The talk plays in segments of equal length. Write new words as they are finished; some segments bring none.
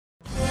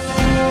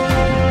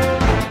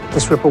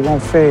This ripple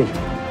won't fade.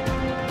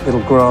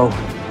 It'll grow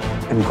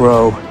and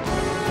grow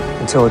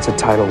until it's a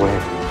tidal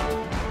wave.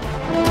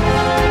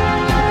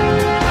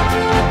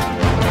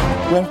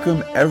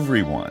 Welcome,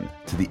 everyone,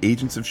 to the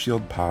Agents of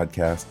S.H.I.E.L.D.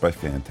 podcast by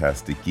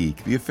Fantastic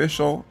Geek, the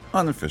official,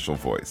 unofficial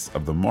voice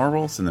of the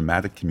Marvel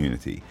cinematic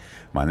community.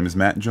 My name is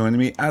Matt, and joining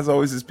me, as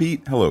always, is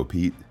Pete. Hello,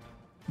 Pete.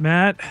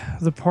 Matt,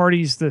 the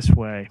party's this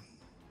way.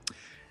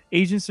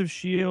 Agents of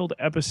S.H.I.E.L.D.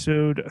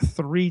 episode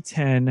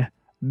 310,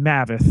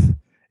 Maveth,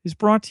 is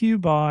brought to you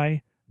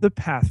by the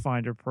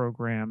Pathfinder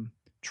program,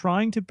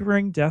 trying to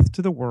bring death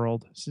to the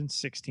world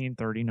since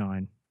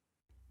 1639.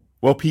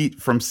 Well, Pete,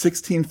 from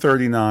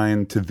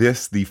 1639 to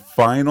this, the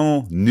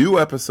final new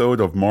episode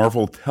of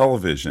Marvel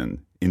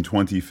television in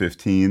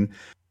 2015.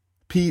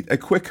 Pete, a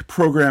quick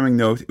programming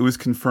note. It was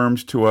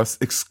confirmed to us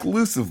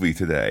exclusively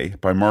today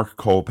by Mark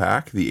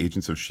Kolpak, the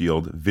Agents of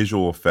S.H.I.E.L.D.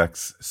 visual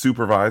effects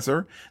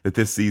supervisor, that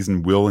this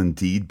season will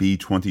indeed be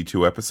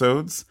 22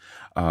 episodes.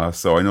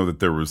 So I know that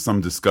there was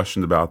some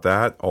discussion about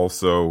that.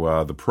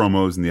 Also, the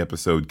promos in the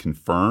episode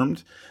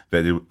confirmed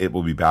that it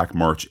will be back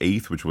March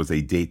 8th, which was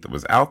a date that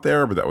was out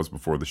there, but that was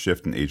before the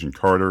shift in Agent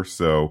Carter.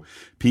 So,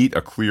 Pete,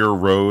 a clear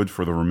road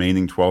for the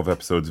remaining 12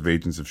 episodes of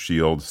Agents of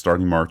S.H.I.E.L.D.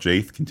 starting March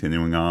 8th,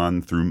 continuing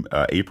on through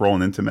April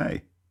and into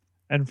May.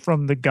 And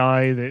from the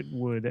guy that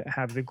would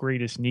have the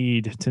greatest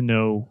need to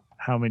know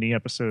how many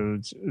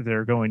episodes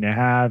they're going to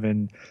have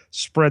and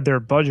spread their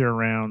budget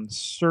around,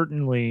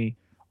 certainly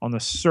on the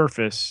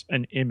surface,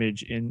 an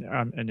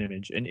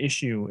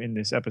issue in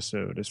this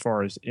episode as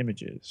far as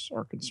images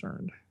are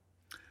concerned.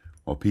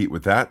 Well, Pete,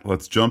 with that,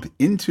 let's jump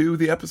into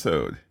the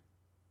episode.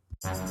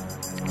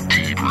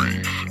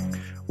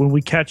 When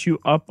we catch you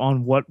up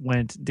on what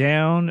went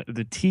down,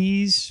 the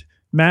tease,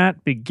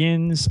 Matt,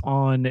 begins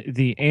on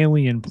the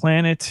alien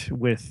planet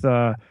with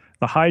the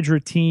Hydra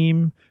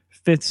team,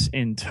 Fitz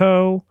in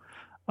tow.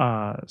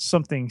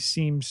 Something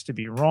seems to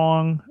be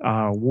wrong.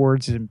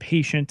 Ward's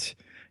impatient.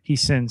 He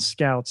sends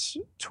scouts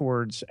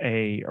towards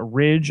a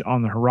ridge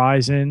on the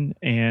horizon,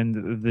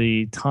 and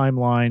the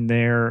timeline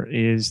there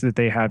is that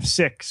they have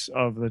 6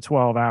 of the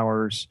 12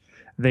 hours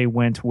they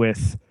went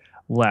with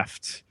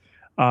left.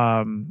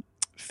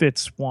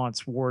 Fitz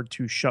wants Ward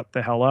to shut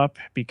the hell up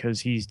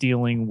because he's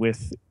dealing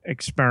with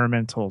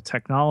experimental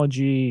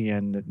technology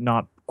and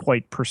not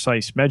quite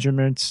precise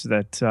measurements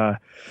that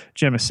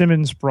Gemma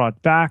Simmons brought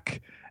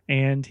back,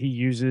 and he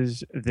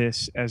uses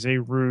this as a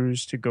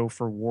ruse to go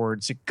for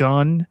Ward's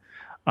gun.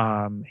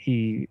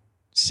 He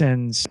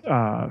sends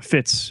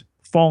Fitz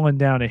falling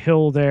down a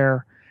hill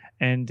there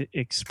and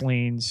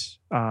explains,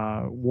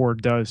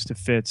 Ward does to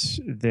Fitz,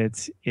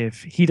 that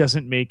if he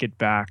doesn't make it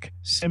back,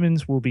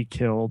 Simmons will be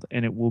killed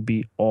and it will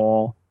be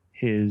all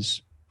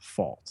his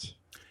fault.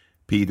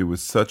 Pete, it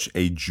was such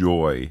a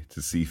joy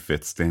to see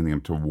Fitz standing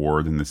up to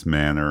Ward in this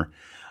manner.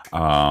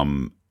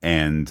 And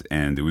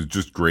it was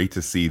just great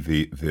to see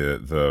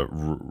the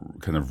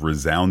kind of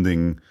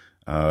resounding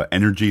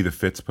energy that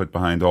Fitz put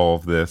behind all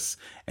of this,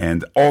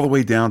 and all the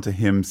way down to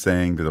him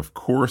saying that, of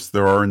course,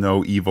 there are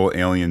no evil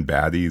alien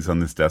baddies on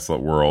this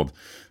desolate world.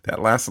 That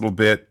last little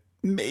bit,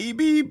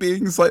 maybe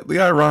being slightly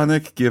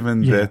ironic,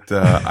 given that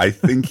I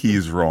think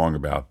he's wrong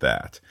about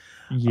that.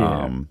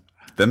 Yeah.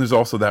 Then there's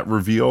also that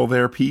reveal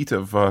there, Pete,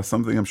 of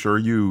something I'm sure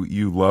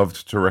you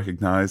loved to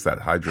recognize,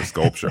 that Hydra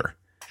sculpture.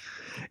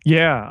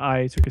 Yeah,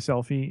 I took a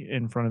selfie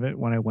in front of it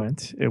when I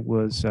went. It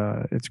was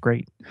it's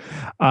great.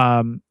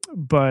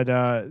 But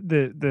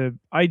the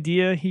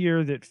idea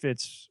here that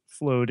Fitz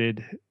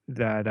floated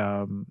that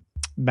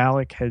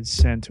Malik had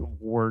sent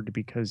Ward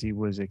because he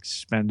was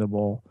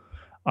expendable.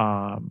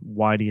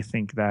 Why do you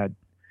think that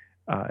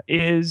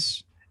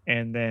is?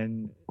 And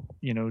then,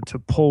 to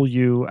pull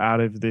you out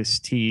of this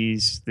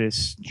tease,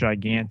 this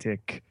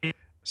gigantic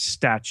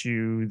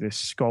statue, this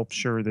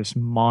sculpture, this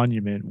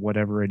monument,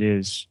 whatever it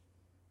is,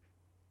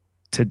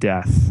 to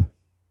death.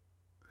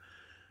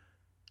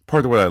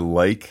 Part of what I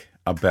like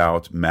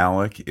about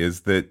Malik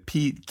is that,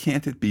 Pete,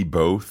 can't it be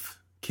both?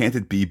 Can't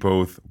it be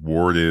both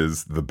Ward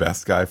is the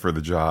best guy for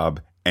the job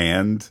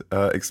and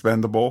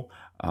expendable?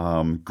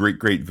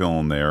 Great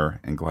villain there,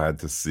 and glad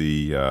to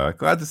see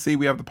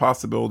we have the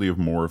possibility of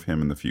more of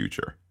him in the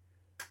future.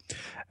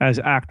 As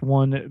Act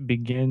 1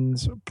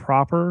 begins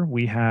proper,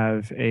 we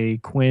have a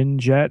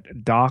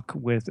Quinjet dock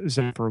with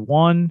Zephyr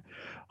 1.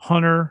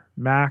 Hunter,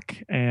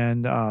 Mac,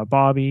 and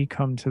Bobby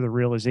come to the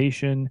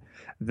realization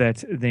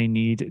that they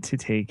need to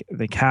take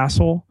the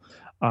castle.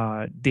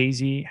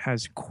 Daisy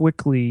has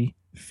quickly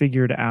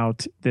figured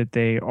out that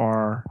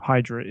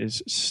Hydra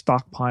is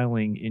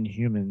stockpiling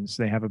Inhumans.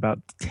 They have about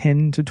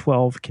 10 to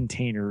 12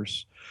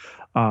 containers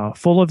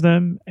full of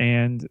them.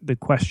 And the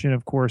question,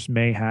 of course,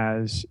 May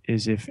has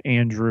is if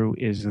Andrew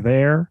is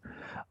there.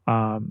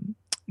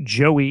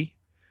 Joey,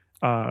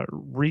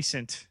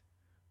 recent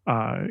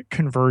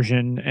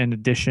conversion and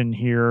addition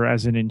here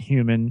as an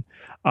Inhuman,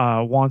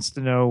 wants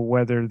to know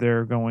whether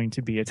they're going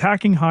to be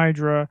attacking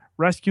Hydra,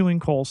 rescuing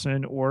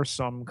Coulson, or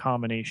some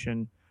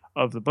combination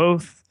of the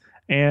both.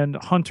 And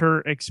Hunter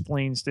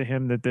explains to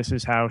him that this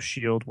is how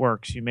S.H.I.E.L.D.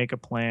 works. You make a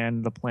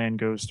plan, the plan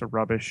goes to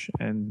rubbish,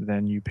 and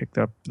then you picked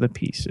up the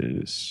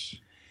pieces.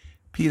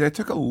 Pete, I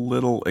took a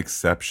little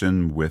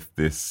exception with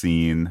this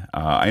scene.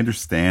 I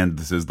understand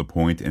this is the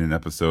point in an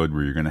episode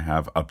where you're going to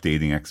have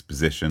updating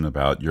exposition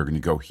about you're going to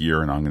go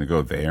here and I'm going to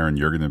go there and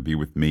you're going to be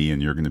with me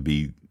and you're going to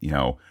be,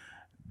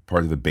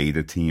 part of the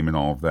beta team and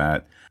all of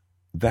that.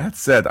 That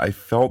said, I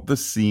felt the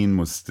scene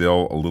was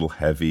still a little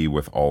heavy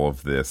with all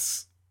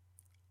this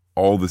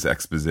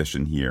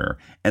exposition here.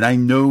 And I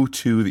know,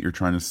 too, that you're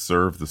trying to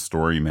serve the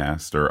story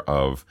master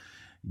of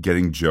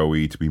getting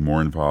Joey to be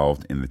more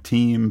involved in the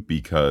team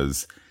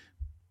because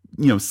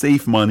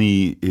safe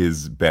money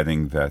is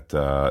betting that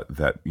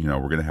we're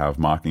going to have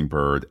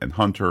Mockingbird and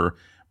Hunter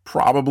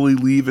probably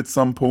leave at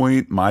some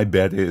point. My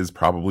bet is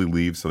probably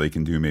leave so they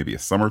can do maybe a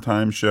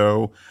summertime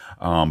show.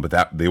 But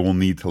that they will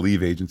need to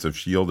leave Agents of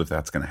S.H.I.E.L.D. if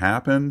that's going to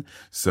happen.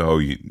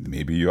 So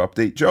maybe you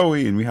update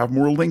Joey and we have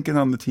more Lincoln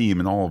on the team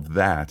and all of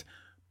that.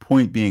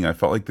 Point being, I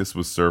felt like this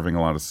was serving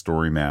a lot of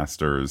story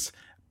masters,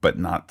 but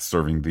not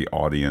serving the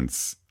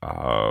audience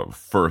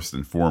first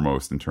and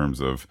foremost in terms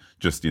of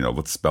just,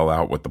 let's spell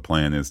out what the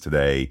plan is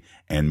today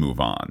and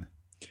move on.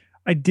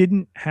 I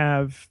didn't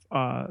have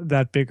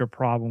that big a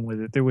problem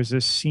with it. There was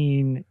a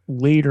scene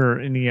later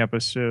in the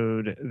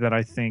episode that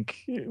I think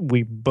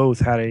we both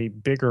had a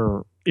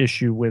bigger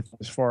issue with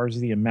as far as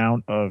the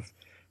amount of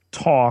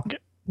talk,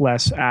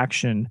 less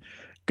action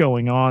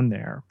going on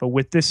there. But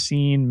with this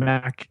scene,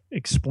 Mac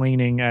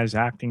explaining as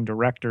acting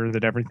director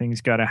that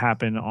everything's got to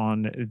happen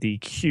on the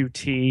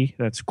QT,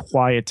 that's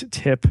quiet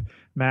tip,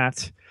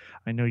 Matt.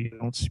 I know you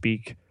don't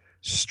speak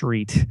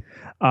street,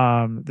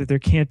 that there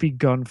can't be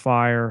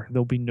gunfire,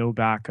 there'll be no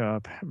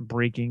backup,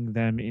 breaking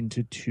them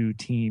into two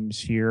teams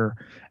here,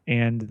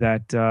 and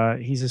that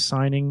he's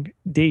assigning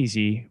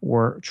Daisy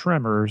or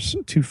Tremors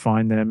to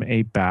find them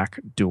a back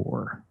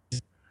door.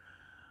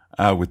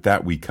 With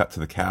that, we cut to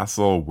the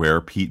castle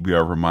where, Pete, we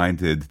are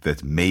reminded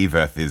that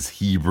Maveth is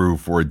Hebrew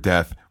for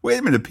death. Wait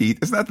a minute, Pete.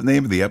 Isn't that the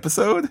name of the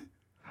episode?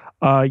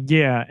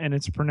 Yeah, and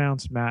it's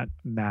pronounced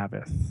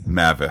Maveth.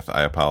 Maveth.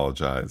 I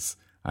apologize.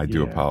 I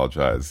do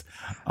apologize.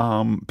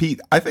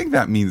 Pete, I think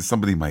that means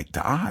somebody might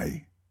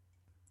die.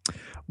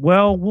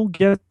 Well, we'll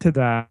get to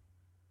that.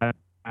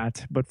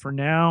 But for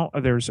now,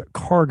 there's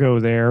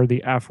cargo there,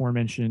 the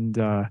aforementioned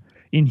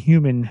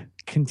inhuman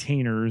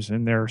containers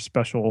and their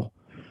special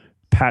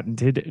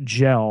patented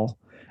gel,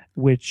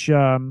 which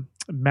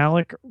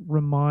Malik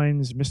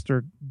reminds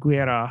Mr.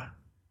 Guerra,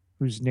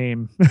 whose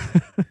name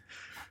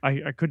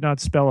I could not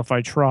spell if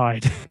I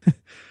tried,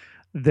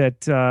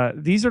 that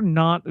these are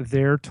not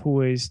their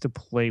toys to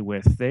play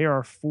with. They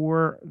are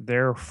for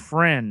their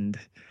friend,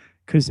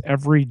 because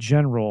every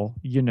general,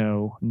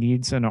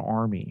 needs an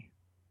army.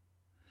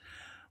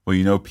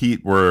 Well,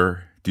 Pete, do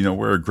you know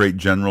where a great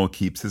general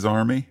keeps his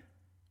army?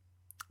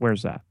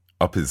 Where's that?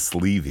 Up his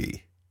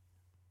sleevey.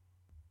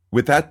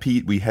 With that,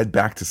 Pete, we head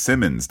back to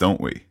Simmons, don't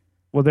we?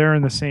 Well, they're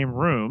in the same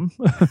room.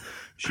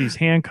 She's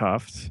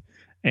handcuffed,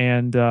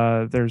 and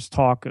there's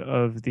talk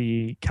of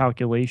the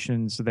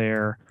calculations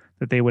there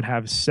that they would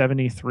have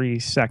 73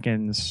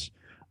 seconds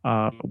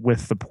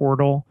with the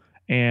portal,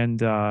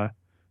 and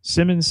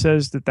Simmons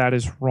says that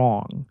is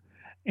wrong.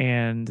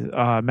 And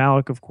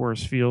Malik, of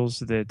course, feels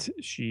that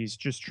she's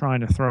just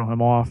trying to throw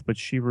him off, but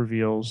she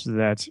reveals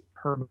that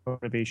her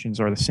motivations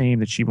are the same,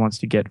 that she wants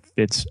to get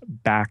Fitz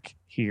back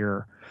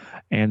here.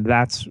 And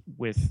that's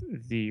with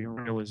the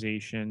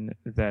realization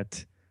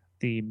that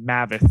the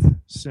Maveth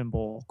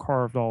symbol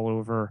carved all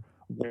over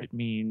what it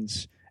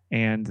means,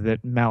 and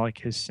that Malik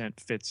has sent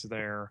Fitz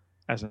there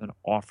as an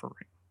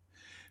offering.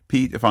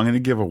 Pete, if I'm going to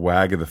give a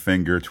wag of the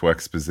finger to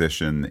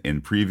exposition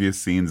in previous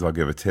scenes, I'll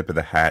give a tip of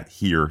the hat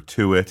here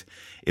to it.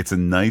 It's a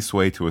nice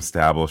way to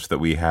establish that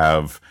we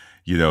have,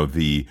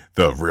 the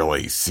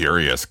really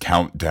serious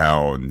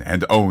countdown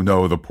and, oh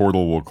no, the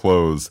portal will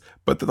close,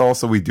 but that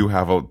also we do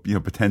have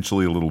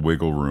potentially a little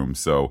wiggle room.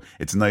 So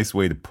it's a nice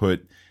way to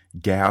put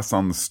gas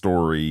on the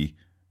story,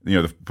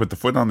 to put the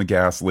foot on the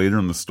gas later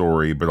in the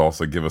story, but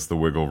also give us the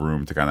wiggle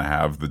room to kind of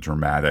have the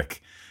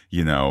dramatic,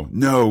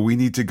 no, we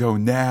need to go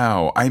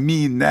now. I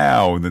mean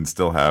now, and then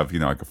still have,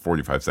 like a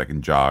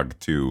 45-second jog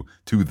to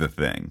the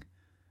thing.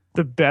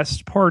 The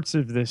best parts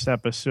of this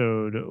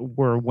episode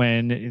were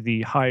when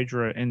the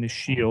Hydra and the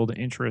S.H.I.E.L.D.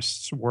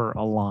 interests were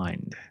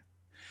aligned.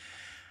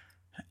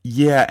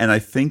 Yeah, and I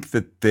think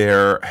that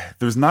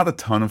there's not a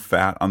ton of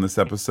fat on this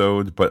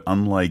episode, but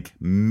unlike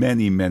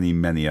many, many,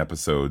 many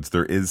episodes,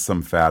 there is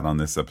some fat on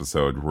this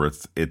episode where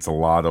it's a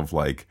lot of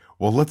like,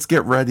 well, let's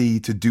get ready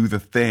to do the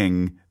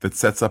thing that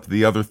sets up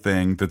the other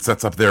thing that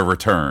sets up their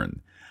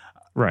return.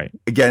 Right.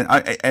 Again,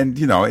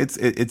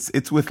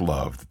 it's with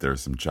love that there's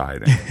some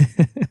chiding.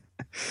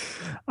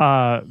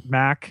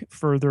 Mac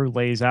further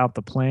lays out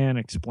the plan,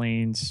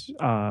 explains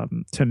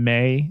to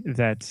May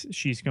that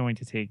she's going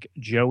to take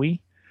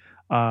Joey,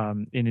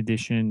 in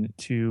addition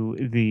to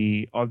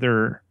the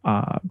other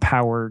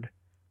powered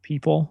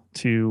people,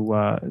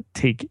 to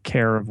take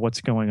care of what's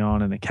going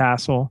on in the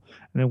castle.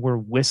 And then we're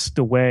whisked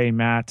away,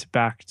 Matt,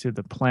 back to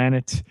the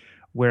planet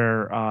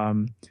where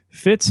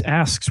Fitz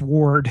asks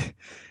Ward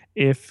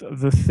if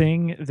the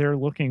thing they're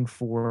looking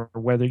for,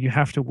 whether you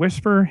have to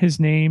whisper his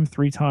name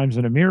 3 times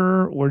in a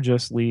mirror or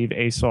just leave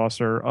a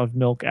saucer of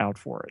milk out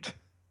for it.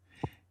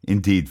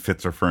 Indeed,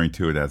 Fitz referring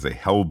to it as a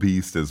hell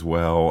beast as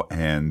well,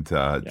 and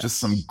Yes. just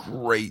some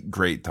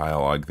great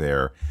dialogue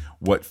there.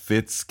 What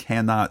Fitz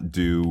cannot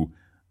do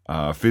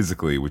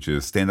physically, which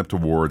is stand up to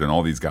Ward and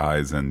all these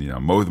guys and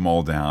mow them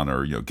all down,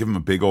 or give them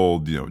a big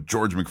old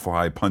George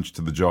McFly punch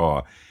to the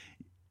jaw.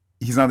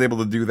 He's not able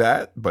to do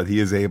that, but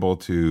he is able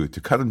to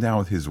cut him down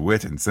with his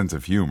wit and sense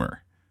of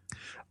humor.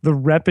 The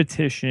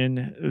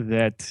repetition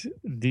that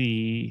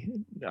the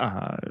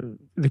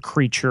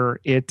creature,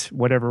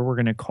 whatever we're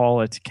going to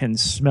call it, can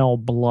smell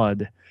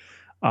blood,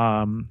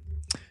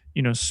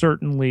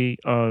 certainly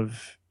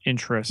of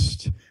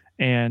interest.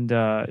 And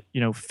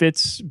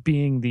Fitz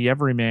being the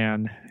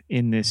everyman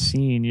in this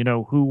scene,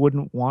 who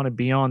wouldn't want to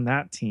be on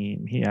that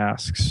team? He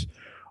asks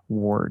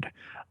Ward.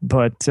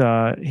 But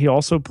he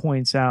also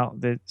points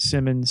out that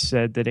Simmons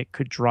said that it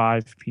could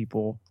drive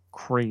people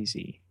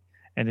crazy.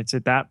 And it's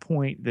at that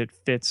point that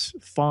Fitz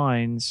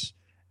finds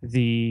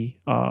the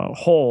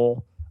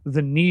hole,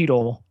 the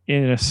needle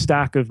in a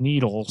stack of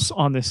needles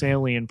on this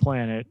alien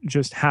planet,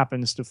 just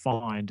happens to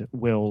find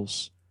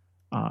Will's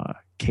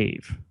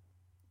cave.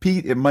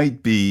 Pete, it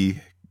might be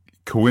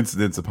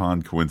coincidence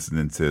upon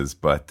coincidences,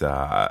 but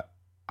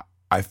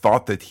I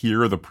thought that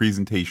here the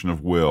presentation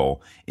of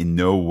Will in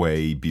no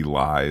way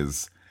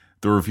belies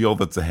the reveal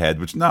that's ahead,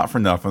 which not for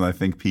nothing I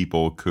think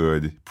people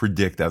could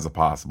predict as a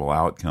possible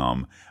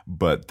outcome,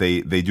 but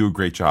they do a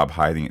great job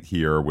hiding it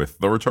here with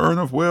the return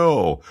of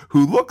Will,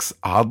 who looks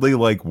oddly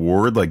like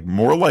Ward, like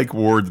more like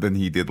Ward than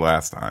he did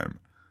last time.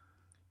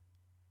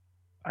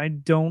 I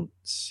don't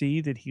see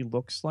that he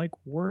looks like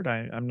Ward.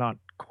 I'm not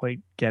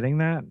quite getting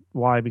that.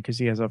 Why? Because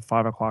he has a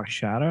 5 o'clock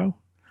shadow?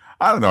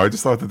 I don't know. I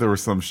just thought that there were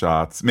some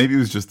shots. Maybe it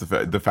was just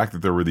the fact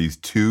that there were these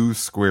 2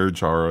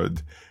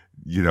 square-jawed,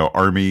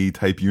 army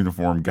type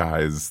uniform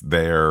guys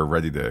there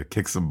ready to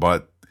kick some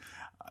butt.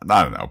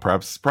 I don't know.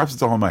 Perhaps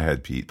it's all in my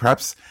head, Pete.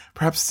 Perhaps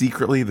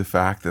secretly the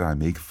fact that I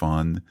make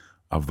fun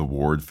of the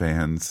Ward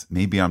fans.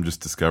 Maybe I'm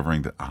just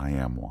discovering that I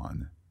am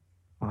one.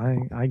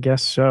 I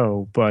guess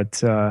so.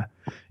 But,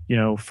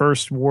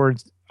 first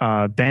Ward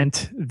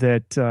bent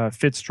that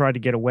Fitz tried to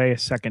get away a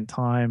second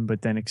time,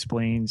 but then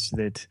explains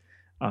that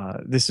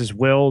this is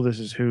Will. This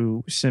is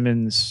who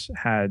Simmons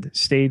had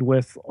stayed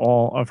with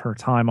all of her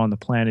time on the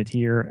planet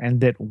here,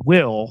 and that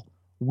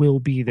Will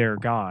be their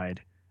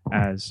guide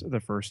as the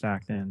first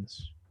act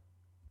ends.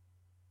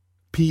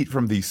 Pete,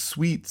 from the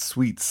sweet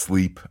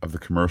sleep of the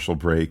commercial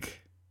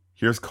break,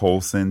 here's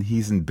Coulson.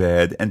 He's in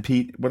bed. And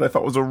Pete, what I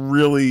thought was a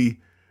really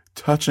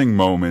touching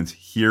moment,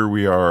 here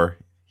we are.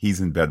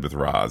 He's in bed with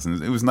Roz.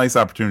 And it was a nice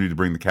opportunity to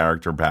bring the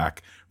character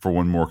back for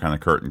one more kind of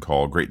curtain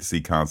call. Great to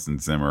see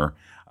Constance Zimmer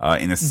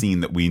in a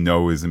scene that we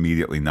know is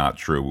immediately not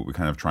true, but we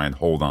kind of try and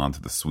hold on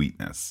to the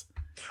sweetness.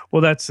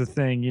 Well, that's the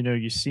thing.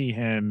 You see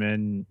him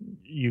and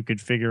you could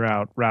figure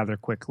out rather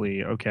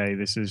quickly, okay,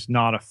 this is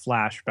not a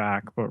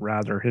flashback, but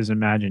rather his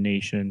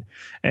imagination.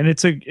 And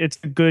it's a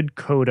good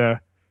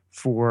coda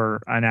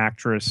for an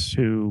actress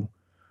who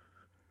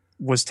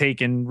was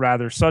taken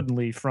rather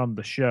suddenly from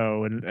the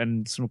show,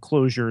 and some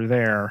closure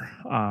there,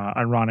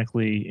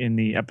 ironically, in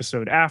the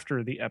episode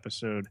after the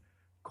episode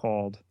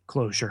called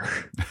Closure.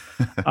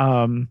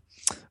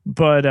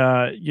 But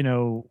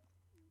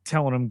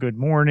telling him good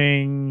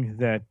morning,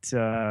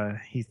 that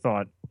he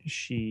thought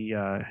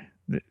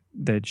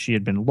that she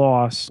had been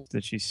lost,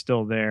 that she's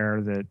still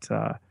there,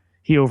 that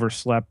he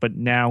overslept, but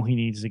now he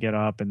needs to get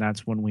up, and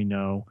that's when we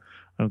know,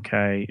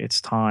 okay, it's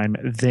time.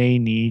 They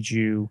need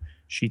you,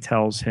 she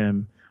tells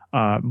him,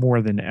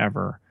 more than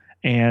ever.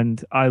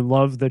 And I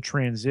love the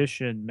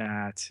transition,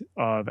 Matt,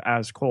 of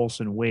as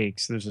Coulson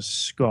wakes, there's a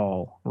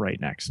skull right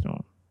next to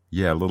him.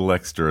 Yeah, a little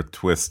extra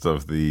twist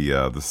of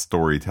the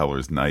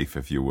storyteller's knife,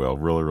 if you will.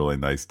 Really, really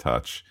nice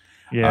touch.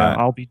 Yeah,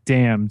 I'll be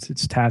damned.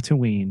 It's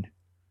Tatooine.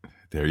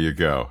 There you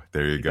go.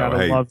 You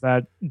gotta love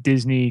that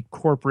Disney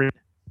corporate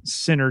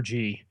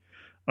synergy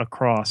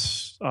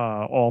across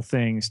all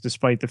things,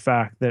 despite the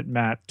fact that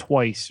Matt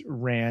twice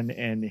ran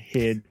and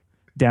hid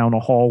down a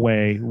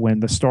hallway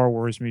when the Star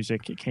Wars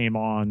music came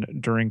on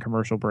during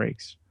commercial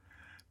breaks.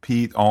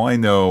 Pete, all I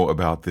know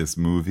about this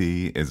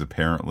movie is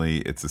apparently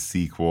it's a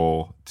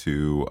sequel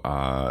to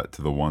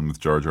the one with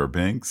Jar Jar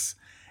Binks,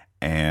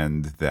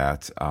 and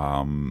that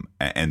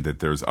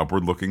there's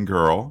upward looking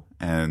girl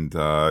and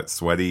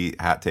sweaty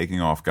hat taking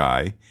off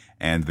guy,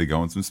 and they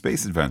go on some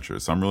space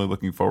adventures. So I'm really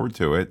looking forward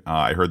to it.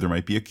 I heard there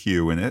might be a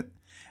Q in it,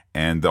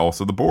 and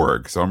also the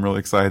Borg. So I'm really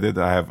excited.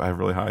 I have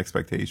really high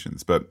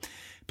expectations. But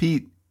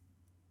Pete,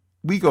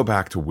 we go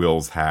back to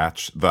Will's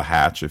hatch,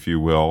 if you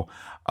will,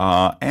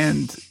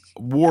 and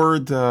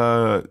Ward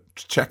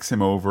checks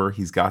him over.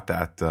 He's got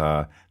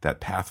that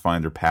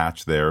Pathfinder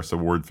patch there, so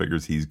Ward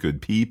figures he's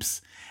good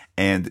peeps.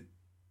 And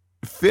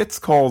Fitz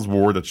calls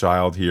Ward a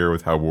child here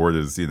with how Ward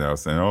is, saying,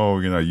 "Oh,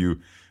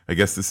 I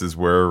guess this is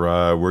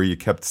where you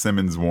kept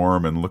Simmons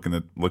warm and looking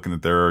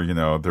at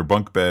their their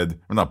bunk bed,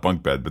 well, not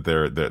bunk bed, but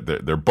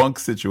their bunk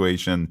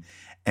situation.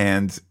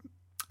 And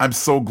I'm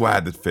so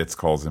glad that Fitz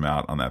calls him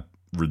out on that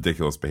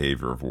ridiculous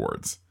behavior of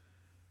Ward's.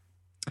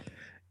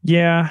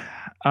 Yeah,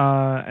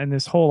 and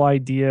this whole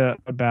idea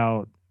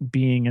about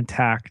being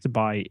attacked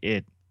by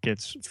it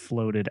gets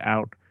floated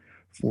out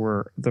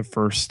for the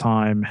first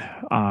time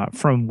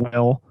from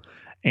Will,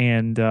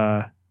 and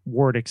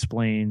Ward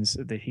explains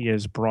that he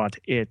has brought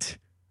it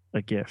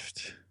a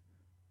gift.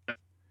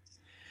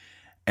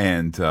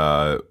 And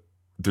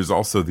there's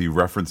also the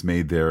reference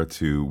made there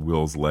to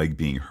Will's leg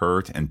being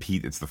hurt. And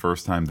Pete, it's the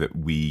first time that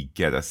we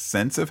get a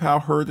sense of how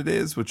hurt it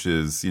is, which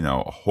is,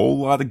 a whole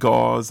lot of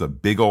gauze, a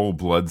big old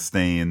blood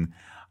stain.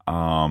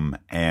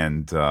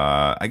 And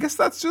I guess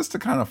that's just to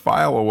kind of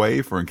file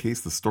away for in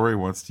case the story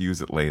wants to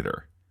use it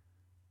later.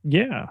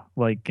 Yeah,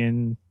 like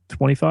in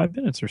 25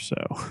 minutes or so.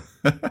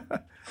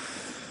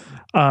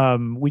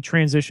 We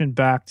transition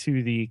back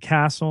to the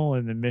castle,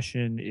 and the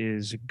mission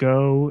is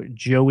go.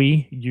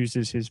 Joey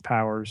uses his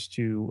powers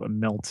to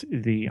melt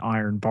the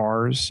iron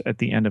bars at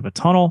the end of a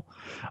tunnel.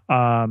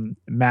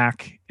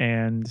 Mac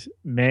and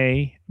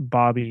May,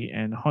 Bobby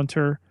and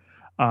Hunter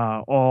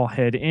all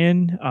head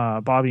in.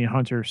 Bobby and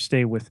Hunter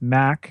stay with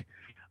Mac.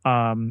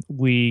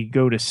 We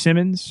go to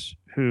Simmons,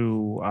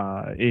 who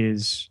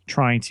is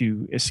trying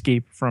to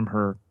escape from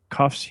her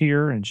cuffs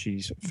here, and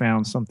she's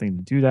found something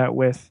to do that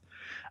with.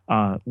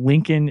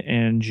 Lincoln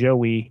and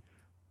Joey,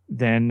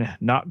 then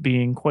not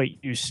being quite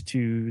used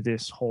to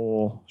this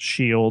whole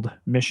SHIELD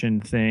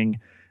mission thing,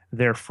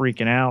 they're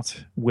freaking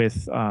out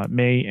with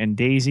May and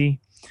Daisy.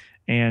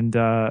 And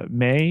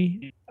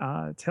May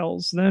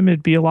tells them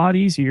it'd be a lot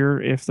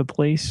easier if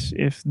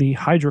the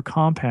Hydra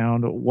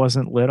compound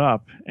wasn't lit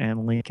up,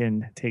 and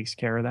Lincoln takes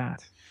care of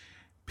that.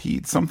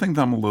 Pete, something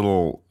that I'm a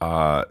little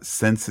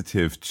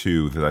sensitive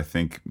to that I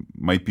think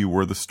might be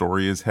where the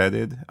story is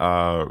headed,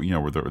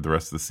 where the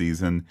rest of the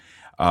season.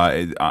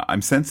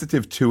 I'm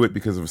sensitive to it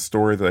because of a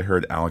story that I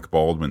heard Alec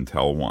Baldwin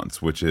tell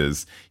once, which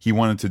is he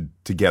wanted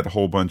to get a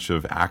whole bunch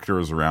of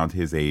actors around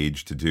his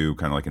age to do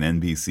kind of like an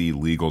NBC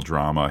legal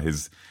drama.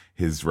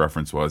 His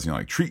reference was,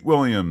 like Treat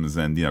Williams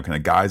and, kind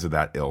of guys of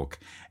that ilk.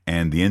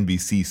 And the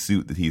NBC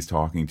suit that he's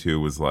talking to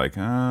was like,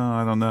 oh,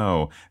 I don't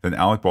know. Then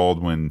Alec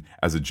Baldwin,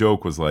 as a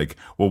joke, was like,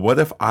 well, what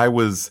if I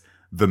was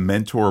the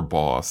mentor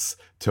boss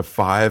to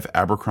 5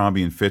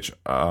 Abercrombie and Fitch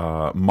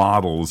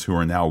models who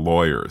are now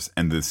lawyers?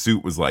 And the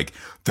suit was like,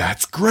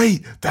 that's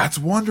great. That's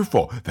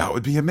wonderful. That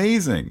would be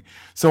amazing.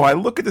 So I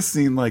look at a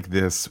scene like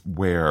this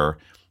where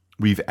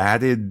we've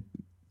added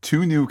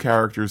 2 new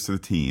characters to the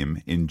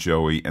team in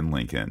Joey and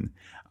Lincoln.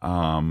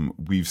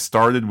 We've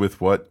started with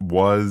what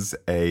was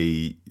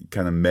a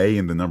kind of May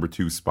in the number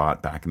 2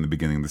 spot back in the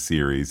beginning of the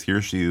series.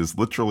 Here she is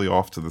literally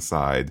off to the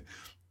side,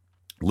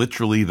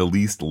 literally the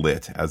least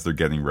lit as they're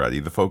getting ready.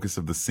 The focus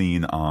of the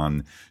scene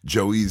on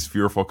Joey's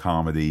fearful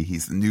comedy.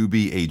 He's the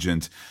newbie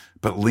agent,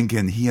 but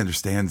Lincoln, he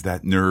understands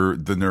that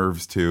the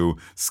nerves too.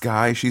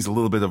 Skye, she's a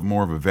little bit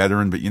more of a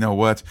veteran, but you know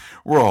what?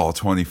 We're all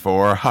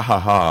 24. Ha ha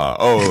ha.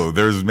 Oh,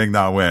 there's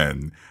Ming-Na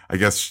Wen. I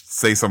guess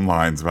say some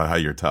lines about how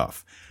you're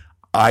tough.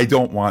 I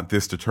don't want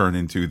this to turn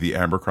into the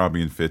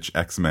Abercrombie and Fitch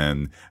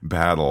X-Men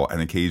battle,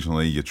 and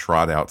occasionally you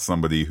trot out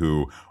somebody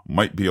who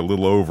might be a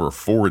little over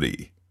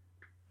 40.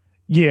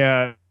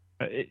 Yeah,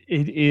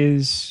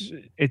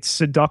 it's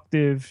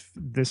seductive,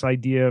 this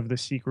idea of the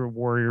Secret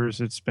Warriors.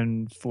 It's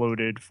been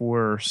floated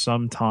for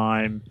some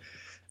time.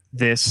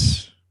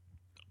 This,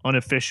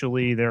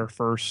 unofficially, their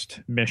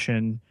first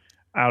mission,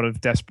 out of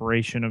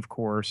desperation, of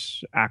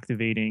course,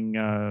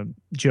 activating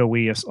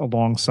Joey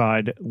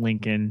alongside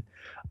Lincoln.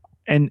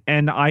 And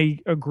I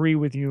agree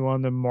with you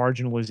on the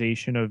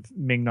marginalization of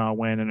Ming-Na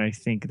Wen, and I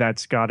think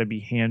that's got to be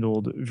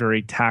handled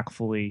very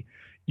tactfully.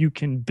 You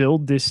can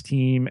build this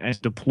team and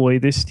deploy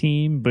this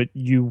team, but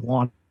you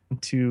want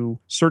to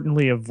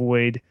certainly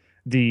avoid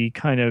the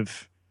kind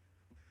of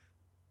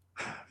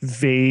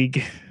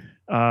vague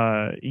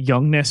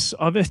youngness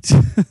of it,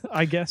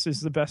 I guess is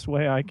the best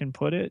way I can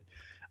put it.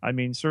 I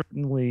mean,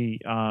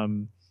 certainly,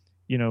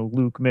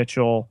 Luke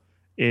Mitchell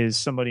is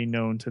somebody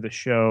known to the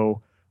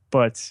show,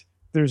 but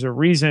there's a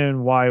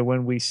reason why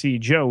when we see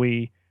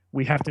Joey,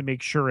 we have to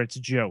make sure it's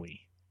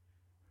Joey.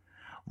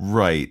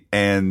 Right.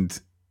 And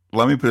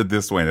let me put it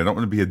this way, and I don't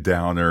want to be a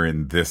downer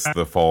in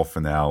the fall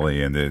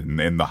finale and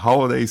in the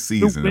holiday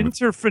season. The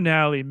winter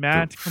finale,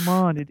 Matt. Come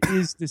on. It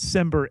is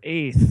December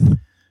 8th.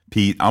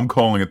 Pete, I'm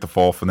calling it the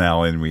fall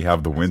finale, and we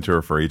have the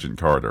winter for Agent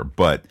Carter.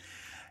 But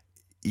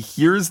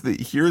here's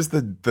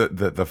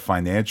the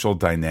financial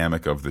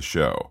dynamic of the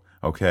show.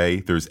 Okay,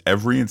 there's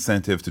every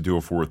incentive to do a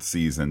 4th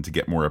season to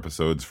get more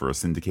episodes for a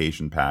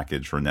syndication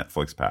package, for a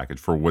Netflix package,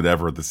 for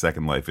whatever the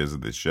second life is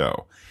of this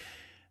show.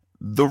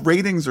 The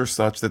ratings are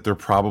such that there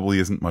probably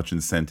isn't much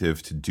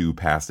incentive to do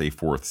past a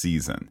 4th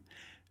season.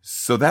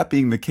 So that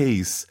being the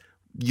case,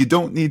 you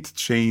don't need to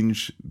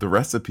change the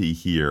recipe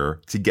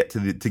here to get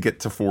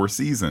to 4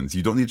 seasons.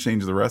 You don't need to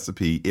change the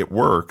recipe. It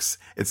works.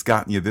 It's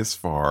gotten you this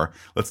far.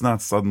 Let's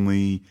not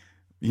suddenly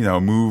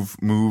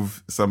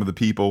move some of the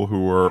people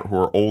who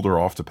are older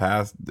off to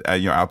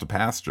out to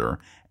pasture,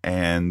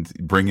 and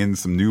bring in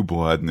some new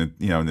blood, and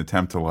an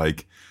attempt to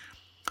like,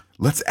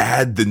 let's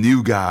add the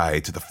new guy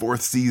to the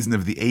 4th season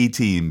of the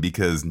A-Team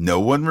because no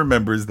one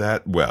remembers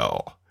that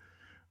well.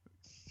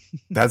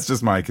 That's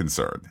just my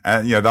concern.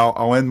 And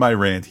I'll end my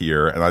rant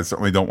here, and I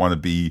certainly don't want to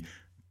be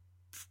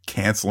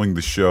canceling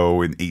the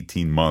show in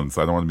 18 months.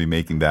 I don't want to be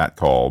making that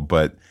call,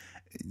 but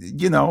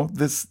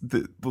let's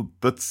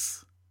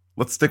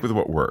stick with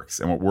what works,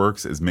 and what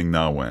works is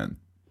Ming-Na Wen.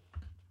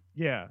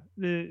 Yeah,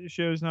 the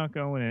show's not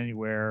going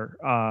anywhere,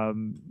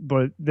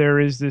 but there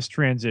is this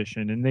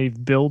transition, and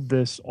they've built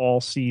this all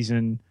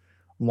season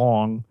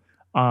long,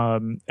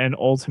 and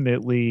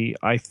ultimately,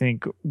 I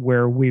think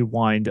where we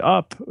wind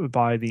up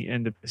by the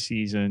end of the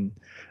season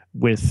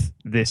with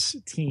this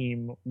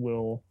team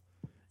will,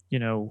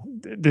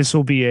 this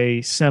will be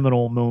a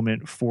seminal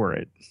moment for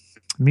it.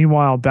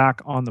 Meanwhile,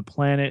 back on the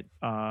planet,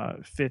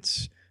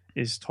 Fitz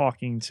is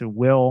talking to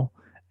Will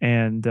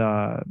and,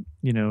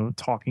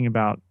 talking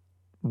about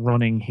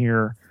running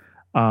here,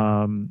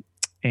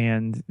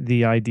 and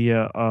the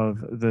idea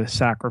of the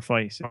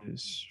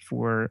sacrifices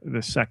for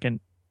the second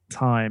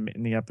time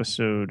in the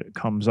episode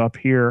comes up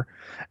here,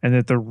 and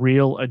that the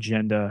real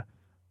agenda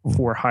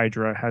for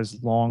Hydra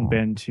has long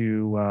been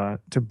to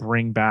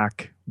bring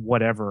back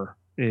whatever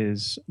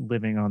is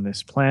living on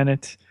this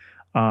planet.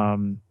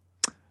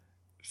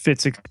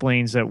 Fitz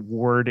explains that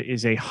Ward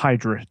is a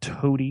Hydra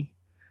toady,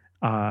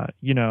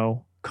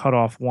 cut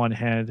off one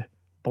head,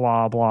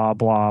 blah, blah,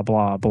 blah,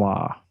 blah,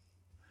 blah.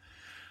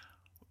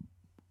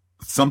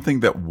 Something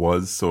that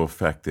was so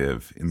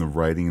effective in the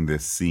writing in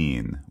this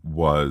scene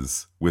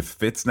was with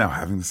Fitz now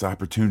having this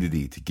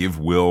opportunity to give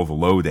Will the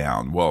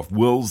lowdown. Well, if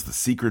Will's the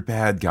secret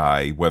bad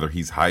guy, whether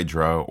he's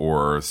Hydra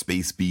or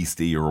Space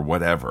Beastie or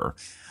whatever,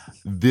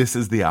 this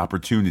is the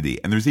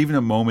opportunity. And there's even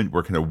a moment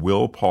where kind of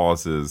Will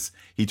pauses,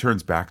 he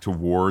turns back to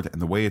Ward, and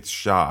the way it's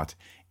shot,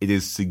 it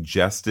is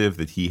suggestive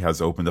that he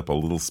has opened up a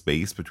little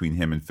space between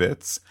him and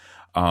Fitz.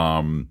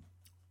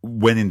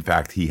 When in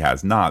fact he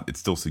has not. It's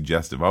still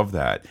suggestive of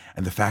that.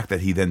 And the fact that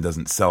he then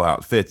doesn't sell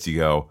out Fitz, you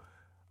go,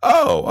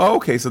 oh,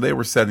 okay, so they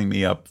were setting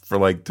me up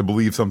for to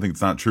believe something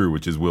that's not true,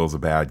 which is Will's a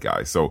bad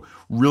guy. So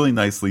really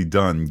nicely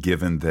done,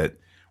 given that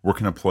we're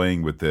kind of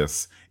playing with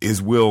this.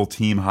 Is Will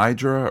Team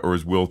Hydra or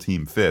is Will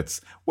Team Fitz?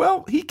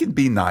 Well, he can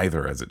be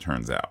neither, as it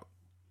turns out.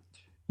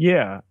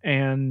 Yeah,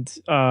 and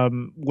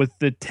with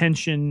the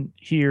tension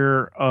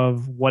here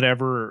of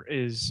whatever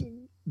is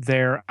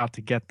there out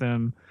to get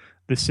them,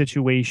 the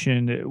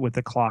situation with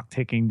the clock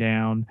ticking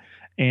down,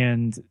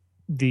 and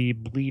the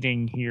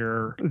bleeding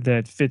here,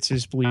 that Fitz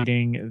is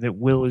bleeding, that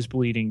Will is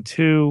bleeding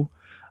too,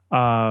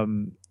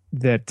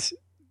 that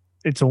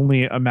it's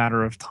only a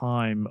matter of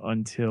time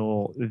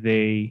until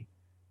they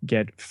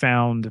get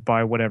found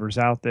by whatever's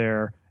out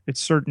there. It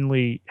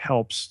certainly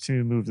helps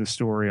to move the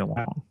story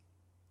along.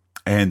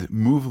 And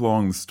move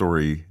along the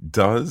story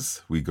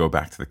does. We go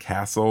back to the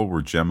castle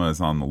where Gemma is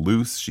on the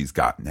loose. She's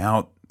gotten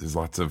out. There's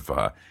lots of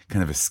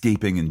kind of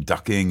escaping and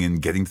ducking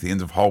and getting to the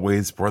end of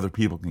hallways before other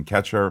people can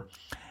catch her.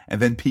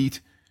 And then Pete,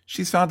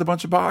 she's found a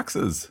bunch of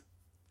boxes.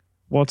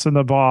 What's in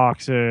the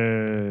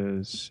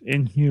boxes?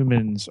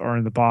 Inhumans are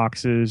in the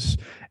boxes.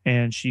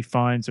 And she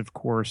finds, of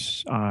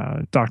course,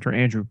 Dr.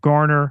 Andrew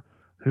Garner,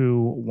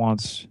 who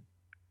wants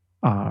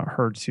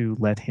her to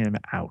let him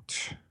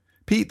out.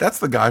 Pete, that's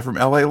the guy from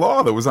L.A.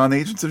 Law that was on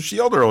Agents of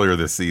S.H.I.E.L.D. earlier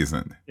this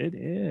season. It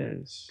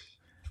is.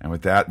 And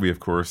with that, we, of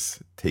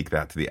course, take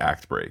that to the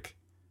act break.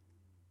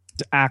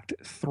 Act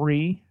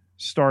 3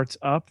 starts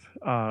up.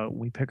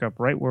 We pick up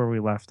right where we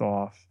left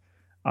off.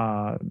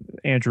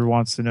 Andrew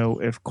wants to know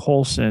if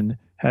Coulson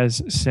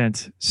has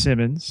sent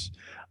Simmons,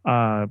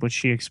 but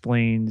she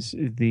explains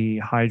the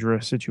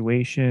Hydra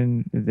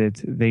situation, that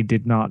they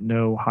did not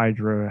know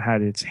Hydra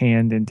had its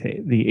hand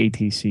into the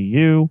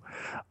ATCU,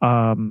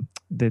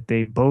 that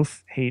they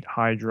both hate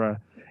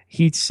Hydra.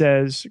 He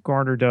says,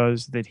 Garner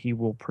does, that he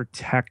will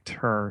protect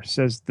her,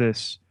 says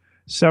this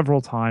several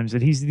times,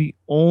 that he's the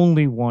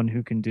only one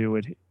who can do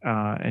it.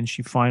 And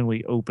she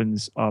finally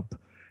opens up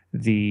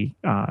the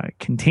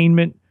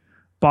containment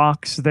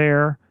box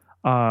there.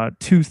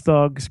 2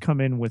 thugs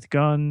come in with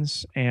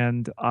guns,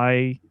 and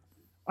I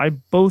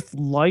both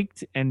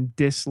liked and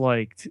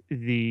disliked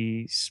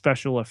the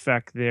special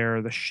effect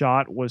there. The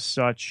shot was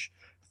such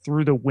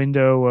through the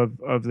window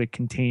of the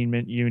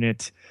containment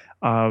unit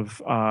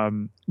of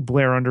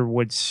Blair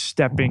Underwood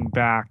stepping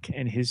back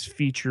and his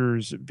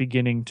features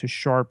beginning to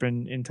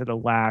sharpen into the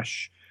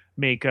lash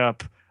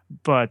makeup,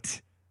 but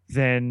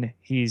then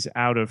he's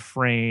out of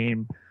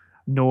frame.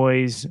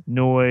 Noise,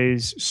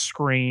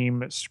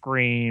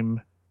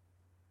 scream.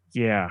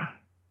 Yeah.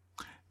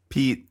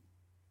 Pete,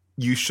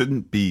 you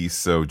shouldn't be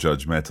so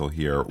judgmental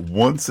here.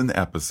 Once an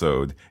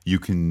episode, you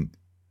can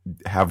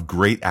have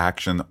great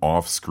action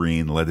off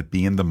screen, let it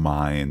be in the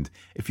mind.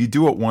 If you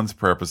do it once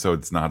per episode,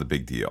 it's not a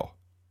big deal.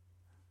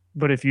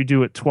 But if you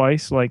do it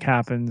twice, like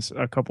happens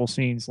a couple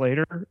scenes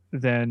later,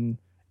 then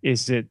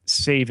is it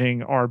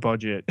saving our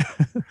budget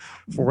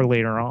for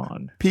later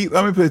on? Pete,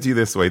 let me put it to you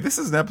this way. This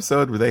is an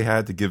episode where they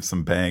had to give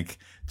some bank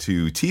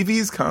to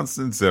TV's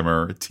Constance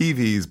Zimmer,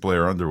 TV's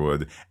Blair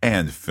Underwood,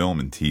 and Film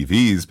and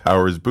TV's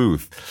Powers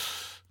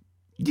Booth.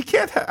 You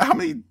can't how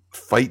many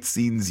fight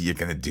scenes you're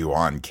going to do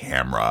on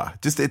camera?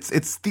 Just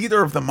it's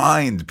theater of the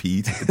mind,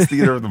 Pete. It's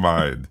theater of the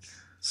mind.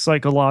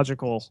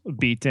 Psychological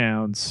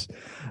beatdowns.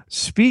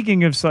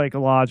 Speaking of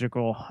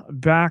psychological,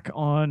 back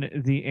on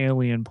the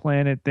alien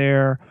planet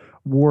there,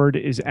 Ward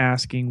is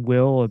asking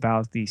Will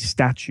about the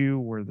statue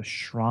or the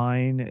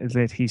shrine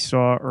that he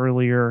saw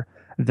earlier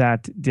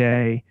that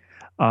day.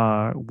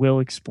 Will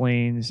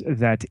explains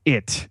that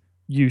it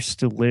used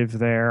to live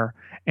there,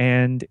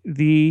 and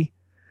the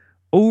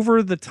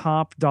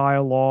over-the-top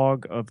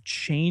dialogue of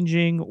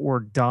changing or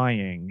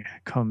dying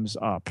comes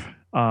up.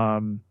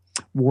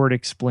 Ward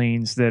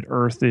explains that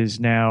Earth is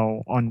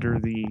now under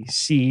the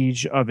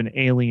siege of an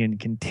alien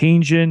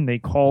contagion. They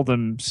call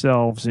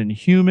themselves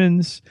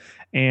Inhumans.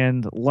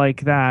 And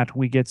like that,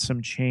 we get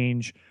some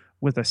change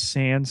with a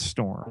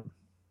sandstorm.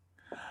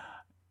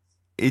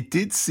 It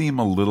did seem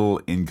a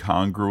little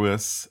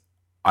incongruous.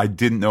 I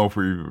didn't know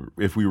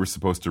if we were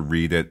supposed to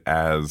read it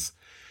as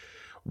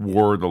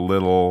Ward a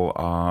little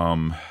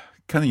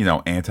kind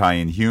of,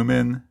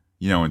 anti-inhuman,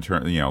 in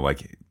turn,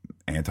 like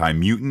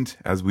anti-mutant,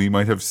 as we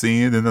might have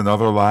seen in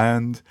another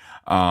land,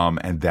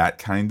 and that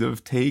kind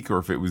of take, or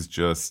if it was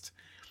just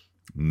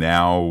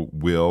now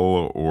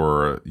Will,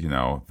 or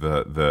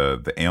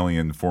the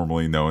alien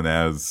formerly known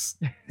as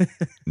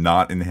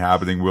not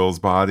inhabiting Will's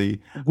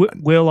body.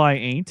 Will I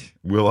ain't.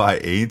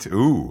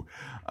 Ooh.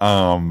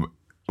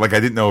 Like I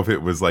didn't know if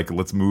it was like,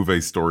 let's move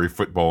a story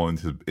football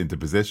into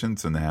position.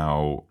 So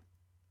now,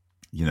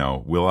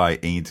 Will I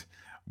ain't,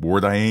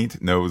 Ward I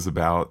ain't knows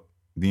about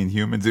the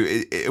Inhumans.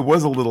 It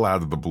was a little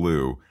out of the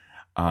blue.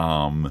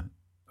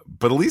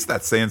 But at least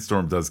that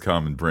sandstorm does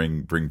come and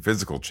bring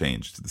physical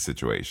change to the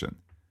situation.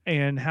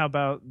 And how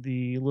about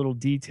the little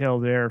detail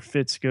there?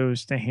 Fitz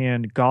goes to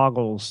hand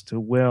goggles to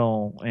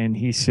Will, and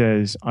he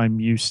says,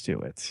 "I'm used to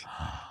it."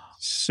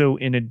 So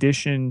in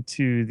addition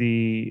to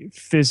the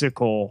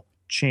physical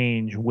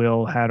change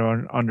Will had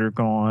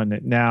undergone,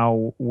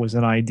 now was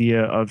an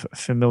idea of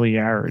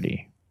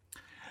familiarity.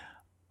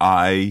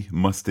 I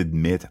must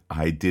admit,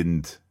 I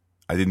didn't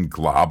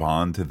glob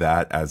on to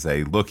that as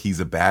a, look, he's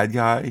a bad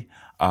guy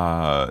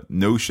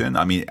notion.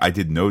 I mean, I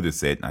did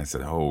notice it, and I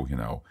said, oh,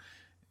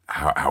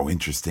 how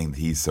interesting that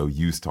he's so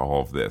used to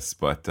all of this.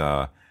 But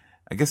I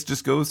guess it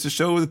just goes to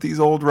show that these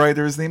old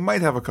writers, they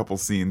might have a couple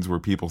scenes where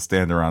people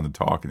stand around and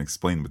talk and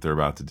explain what they're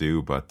about to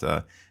do, but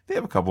they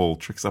have a couple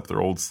tricks up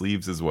their old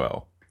sleeves as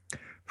well.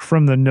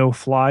 From the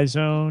no-fly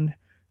zone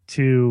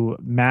to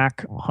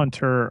Mac,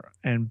 Hunter,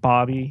 and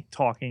Bobby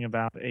talking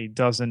about a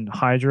dozen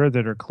Hydra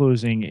that are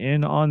closing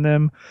in on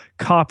them.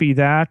 Copy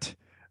that.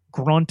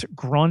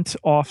 Grunt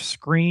off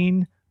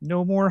screen.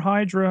 No more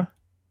Hydra.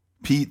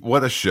 Pete,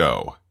 what a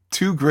show.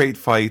 Two great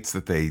fights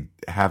that they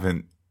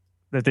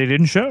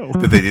didn't show.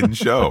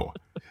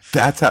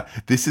 That's how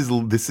this is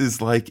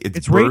like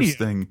it's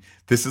bursting. Radio.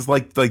 This is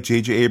like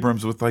J.J.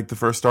 Abrams with like the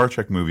first Star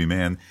Trek movie,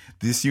 man.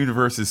 This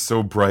universe is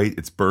so bright,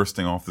 it's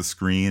bursting off the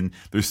screen.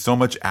 There's so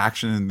much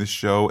action in this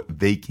show,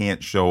 they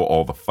can't show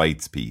all the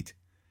fights, Pete.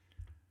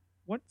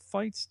 What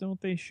fights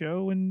don't they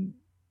show in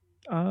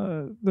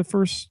the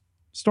first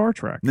Star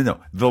Trek? No.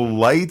 The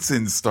lights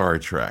in Star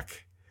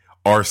Trek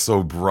are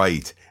so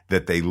bright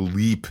that they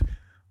leap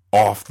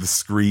off the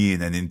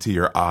screen and into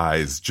your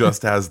eyes,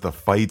 just as the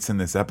fights in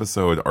this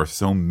episode are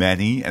so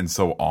many and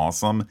so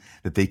awesome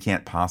that they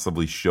can't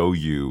possibly show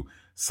you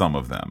some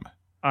of them.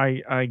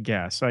 I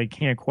guess I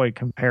can't quite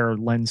compare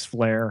lens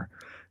flare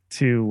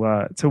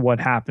to what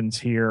happens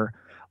here.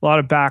 A lot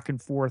of back and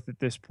forth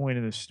at this point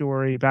in the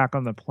story. Back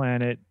on the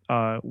planet,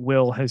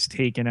 Will has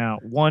taken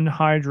out one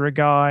Hydra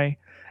guy,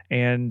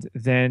 and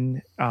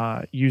then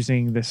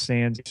using the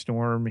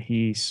sandstorm,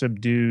 he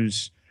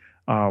subdues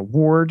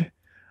Ward.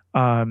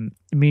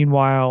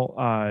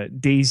 Meanwhile,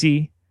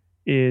 Daisy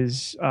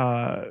is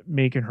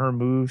making her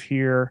move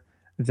here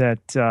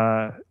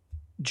that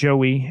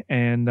Joey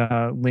and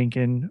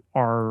Lincoln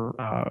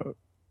are,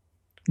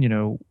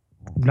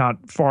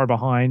 not far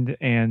behind,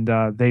 and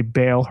they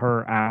bail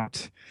her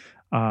out.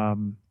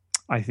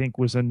 I think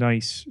was a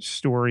nice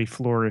story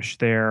flourish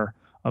there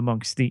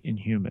amongst the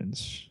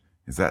Inhumans.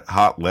 Is that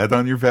hot lead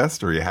on your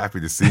vest, or are you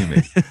happy to see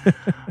me?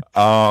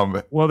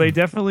 Well, they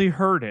definitely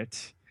heard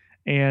it.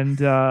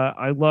 And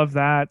I love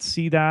that.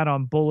 See that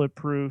on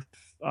Bulletproof.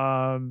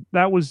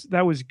 That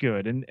was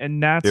good,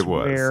 and that's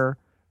where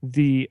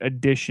the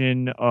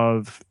addition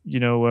of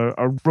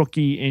a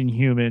rookie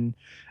Inhuman,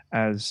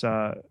 as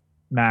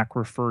Mac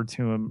referred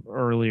to him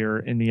earlier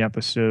in the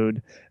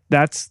episode.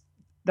 That's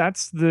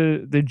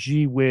the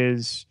gee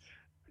whiz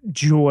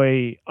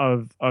joy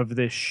of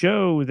this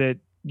show. That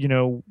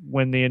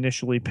when they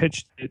initially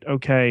pitched it,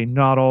 okay,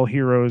 not all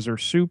heroes are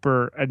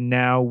super, and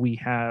now we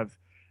have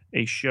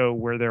a show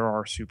where there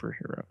are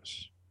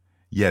superheroes.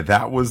 Yeah,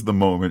 that was the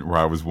moment where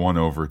I was won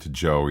over to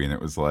Joey, and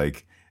it was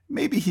like,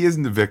 maybe he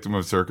isn't a victim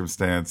of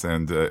circumstance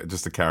and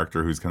just a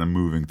character who's kind of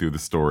moving through the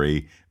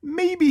story.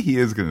 Maybe he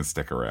is going to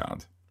stick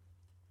around.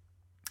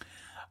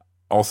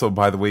 Also,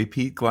 by the way,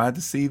 Pete, glad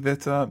to see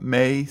that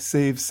May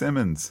saves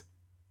Simmons.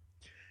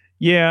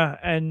 Yeah,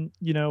 and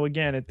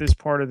again, at this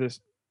part of this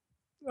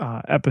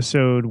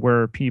episode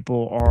where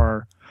people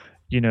are,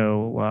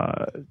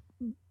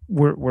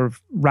 we're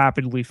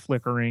rapidly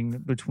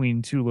flickering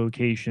between two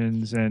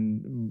locations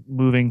and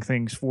moving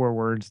things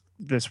forward.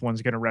 This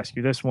one's going to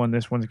rescue this one.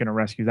 This one's going to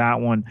rescue that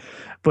one.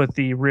 But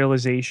the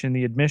realization,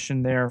 the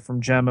admission there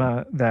from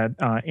Gemma that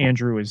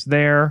Andrew is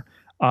there.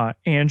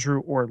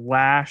 Andrew or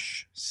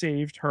Lash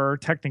saved her,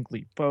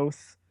 technically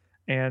both.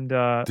 And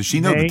does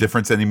she know the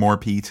difference anymore,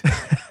 Pete?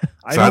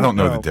 I don't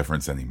know the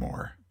difference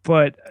anymore.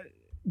 But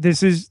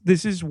this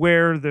is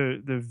where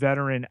the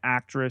veteran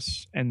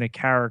actress and the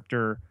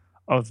character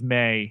of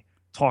May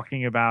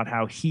talking about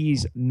how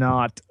he's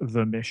not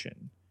the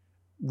mission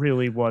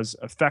really was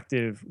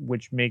effective,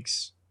 which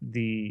makes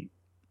the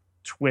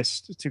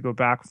twist to go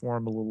back for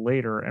him a little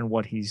later and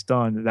what he's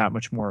done that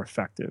much more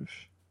effective.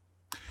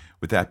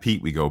 With that,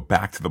 Pete, we go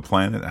back to the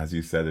planet. As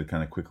you said, it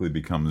kind of quickly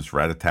becomes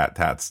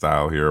rat-a-tat-tat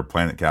style here.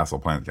 Planet castle,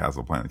 planet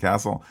castle, planet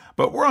castle.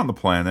 But we're on the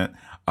planet.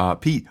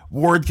 Pete,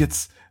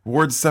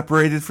 Ward's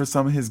separated for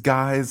some of his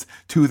guys.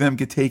 Two of them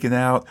get taken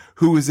out.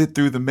 Who is it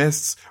through the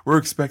mists? We're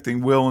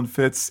expecting Will and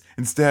Fitz.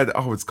 Instead,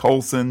 it's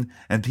Coulson.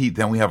 And Pete,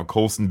 then we have a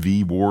Coulson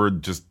v.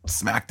 Ward just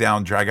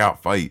smackdown,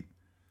 drag-out fight.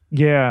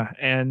 Yeah,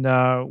 and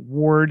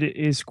Ward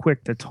is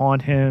quick to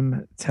taunt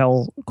him,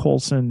 tell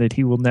Coulson that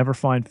he will never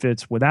find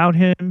Fitz without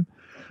him.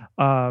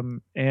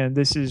 And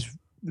this is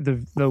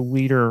the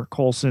leader,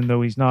 Coulson,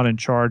 though he's not in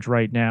charge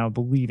right now,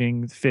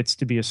 believing Fitz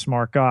to be a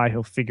smart guy.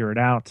 He'll figure it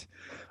out.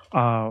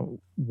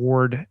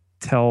 Ward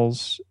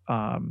tells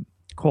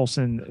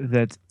Coulson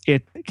that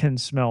it can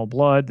smell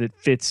blood, that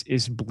Fitz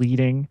is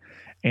bleeding,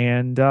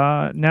 and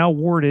now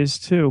Ward is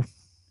too.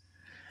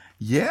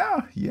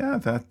 Yeah,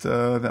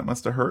 that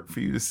must have hurt for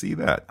you to see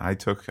that. I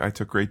took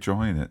great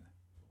joy in it.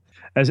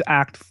 As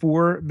Act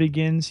 4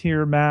 begins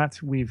here,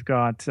 Matt, we've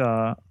got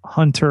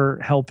Hunter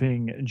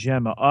helping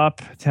Gemma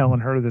up, telling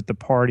her that the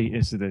party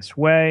is this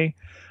way.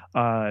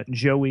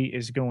 Joey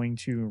is going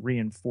to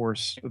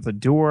reinforce the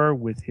door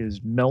with his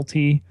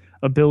melty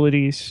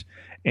abilities.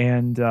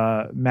 And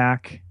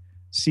Mac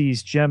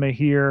sees Gemma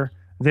here.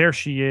 There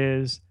she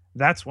is.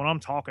 That's what I'm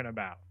talking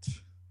about.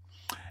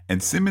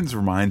 And Simmons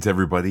reminds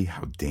everybody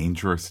how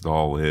dangerous it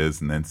all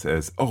is and then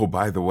says, oh,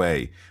 by the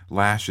way,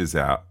 Lash is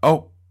out.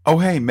 Oh,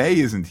 hey, May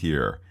isn't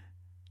here.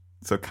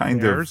 So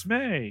There's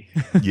May.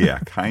 Yeah,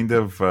 kind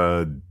of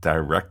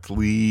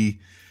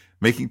directly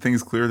making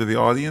things clear to the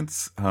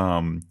audience.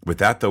 With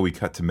that, though, we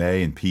cut to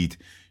May and Pete.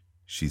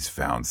 She's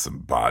found some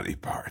body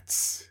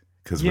parts.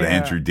 Because what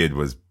Andrew did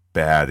was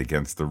bad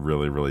against the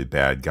really, really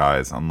bad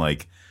guys.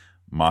 Unlike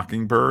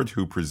Mockingbird,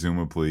 who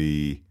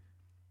presumably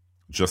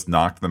just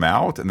knocked them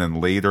out. And then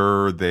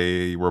later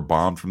they were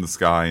bombed from the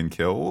sky and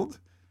killed.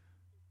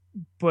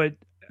 But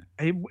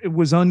it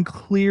was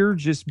unclear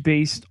just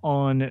based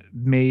on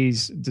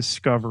May's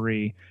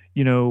discovery.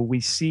 We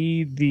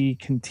see the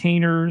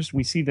containers,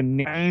 we see the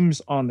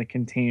names on the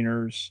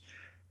containers,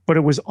 but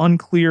it was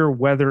unclear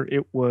whether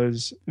it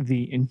was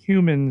the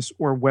Inhumans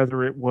or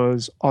whether it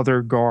was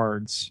other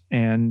guards.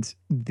 And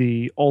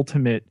the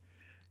ultimate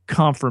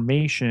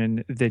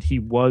confirmation that he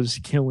was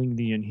killing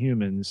the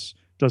Inhumans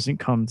doesn't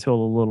come till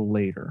a little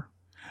later.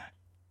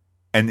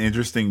 An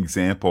interesting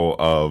example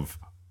of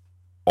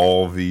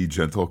all the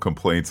gentle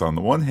complaints on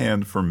the one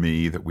hand for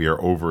me that we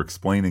are over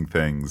explaining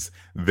things.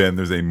 Then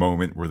there's a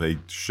moment where they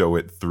show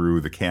it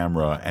through the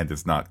camera and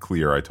it's not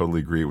clear. I totally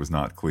agree it was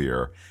not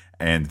clear.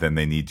 And then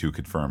they need to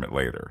confirm it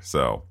later.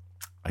 So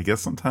I guess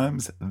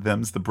sometimes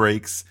them's the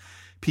breaks.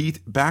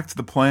 Pete, back to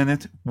the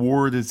planet.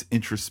 Ward is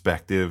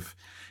introspective.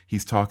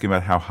 He's talking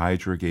about how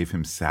Hydra gave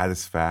him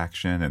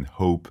satisfaction and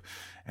hope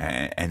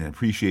and an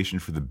appreciation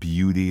for the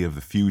beauty of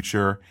the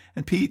future.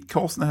 And Pete,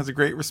 Coulson has a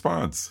great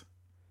response.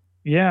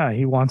 Yeah,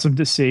 he wants him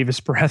to save his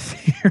breath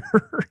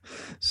here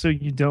so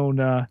you don't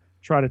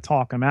try to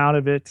talk him out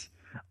of it.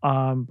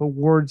 But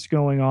Ward's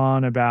going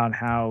on about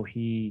how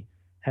he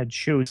had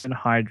chosen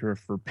Hydra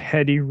for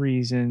petty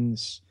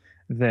reasons,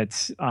 that,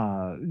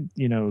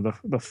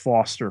 the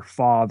foster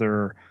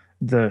father,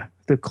 the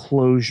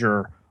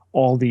closure,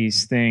 all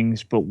these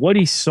things. But what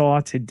he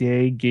saw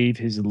today gave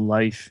his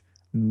life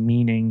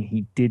meaning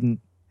he didn't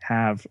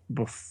have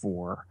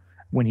before,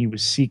 when he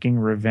was seeking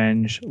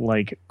revenge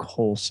like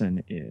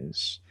Coulson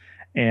is.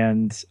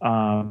 And,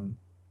 that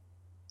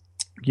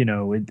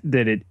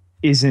it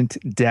isn't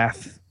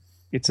death.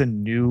 It's a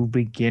new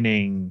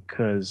beginning,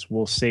 because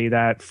we'll say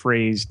that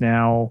phrase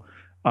now.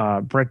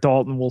 Brett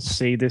Dalton will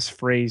say this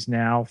phrase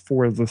now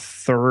for the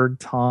third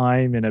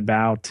time in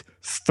about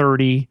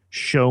 30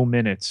 show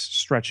minutes,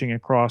 stretching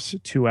across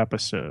 2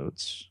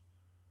 episodes.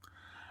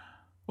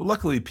 Well,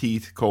 luckily,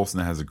 Pete, Coulson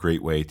has a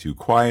great way to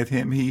quiet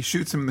him. He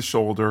shoots him in the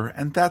shoulder,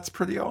 and that's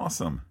pretty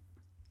awesome.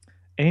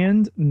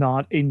 And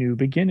not a new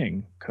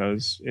beginning,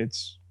 because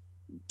it's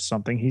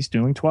something he's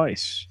doing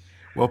twice.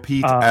 Well,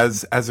 Pete,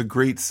 as a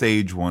great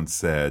sage once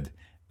said,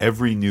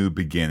 every new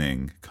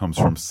beginning comes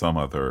from some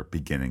other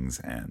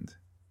beginning's end.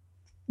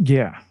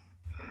 Yeah.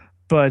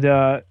 But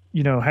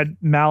had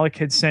Malik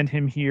had sent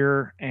him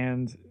here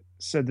and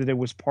said that it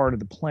was part of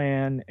the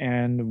plan,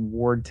 and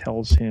Ward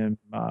tells him,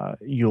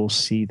 "You'll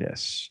see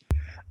this."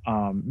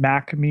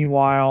 Mac,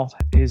 meanwhile,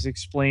 is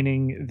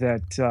explaining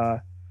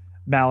that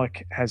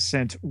Malik has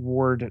sent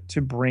Ward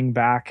to bring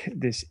back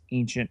this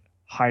ancient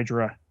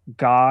Hydra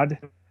god.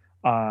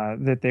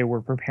 That they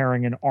were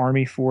preparing an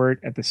army for it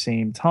at the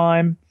same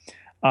time,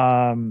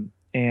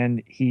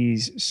 and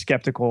he's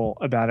skeptical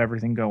about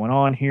everything going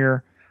on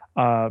here.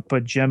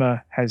 But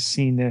Gemma has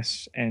seen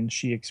this, and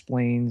she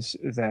explains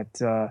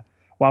that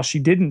while she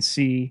didn't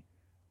see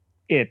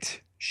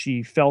it,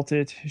 she felt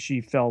it.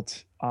 She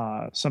felt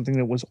something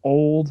that was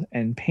old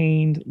and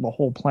pained. The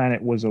whole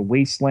planet was a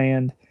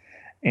wasteland.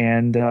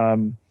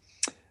 And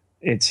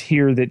it's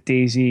here that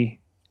Daisy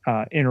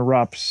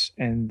interrupts,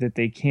 and that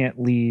they can't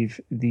leave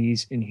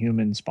these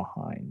Inhumans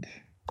behind.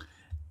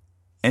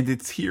 And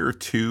it's here,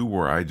 too,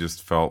 where I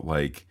just felt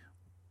like,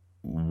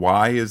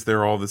 why is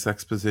there all this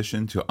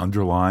exposition to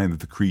underline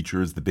that the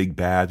creature is the big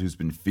bad who's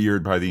been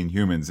feared by the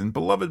Inhumans and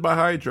beloved by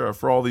Hydra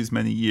for all these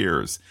many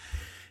years?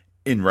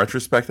 In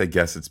retrospect, I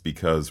guess it's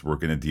because we're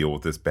going to deal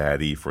with this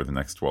baddie for the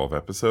next 12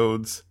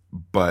 episodes,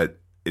 but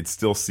it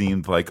still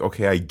seemed like,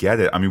 okay, I get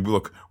it. I mean,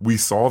 look, we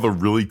saw the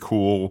really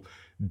cool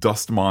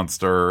dust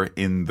monster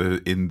in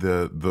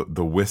the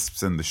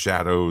wisps and the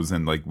shadows,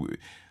 and like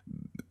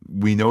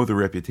we know the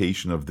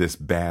reputation of this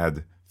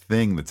bad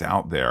thing that's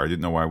out there. I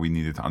didn't know why we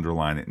needed to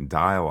underline it in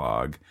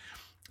dialogue.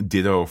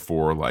 Ditto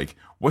for like,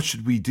 what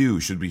should we do?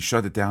 Should we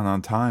shut it down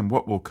on time?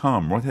 What will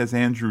come? What has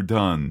Andrew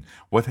done?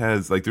 What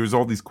has, like, there's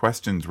all these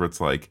questions where it's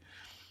like,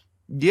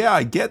 yeah,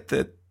 I get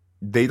that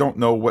they don't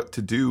know what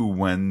to do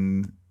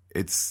when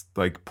it's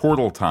like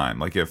portal time.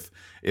 Like if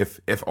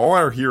all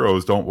our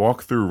heroes don't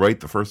walk through right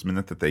the first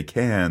minute that they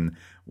can,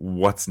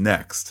 what's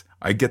next?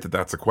 I get that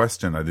that's a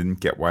question. I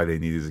didn't get why they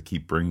needed to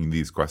keep bringing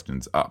these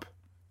questions up.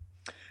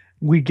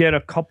 We get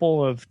a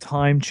couple of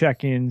time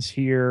check-ins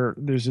here.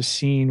 There's a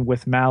scene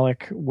with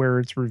Malik where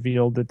it's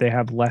revealed that they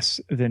have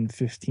less than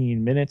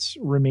 15 minutes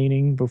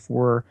remaining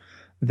before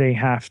they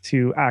have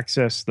to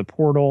access the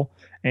portal,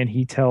 and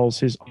he tells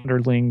his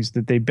underlings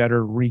that they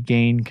better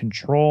regain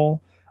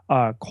control.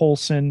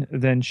 Coulson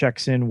then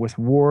checks in with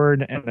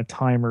Ward, and the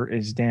timer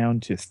is down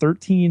to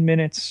 13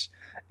 minutes,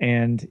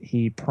 and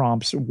he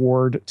prompts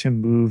Ward to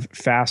move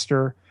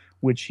faster,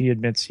 which he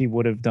admits he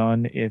would have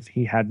done if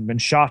he hadn't been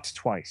shot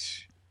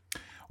twice.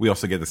 We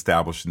also get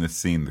established in this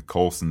scene that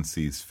Coulson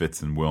sees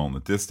Fitz and Will in the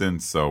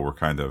distance, so we're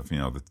kind of,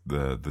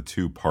 the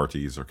two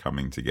parties are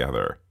coming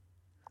together.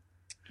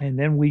 And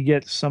then we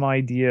get some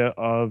idea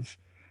of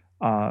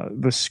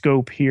the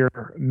scope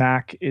here.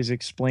 Mac is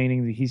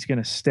explaining that he's going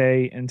to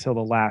stay until the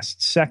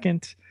last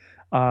second,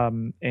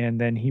 and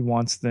then he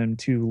wants them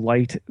to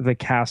light the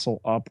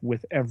castle up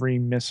with every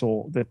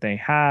missile that they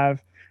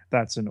have.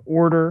 That's an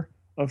order,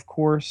 of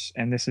course,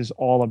 and this is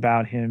all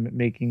about him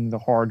making the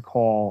hard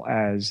call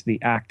as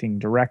the acting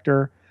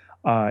director.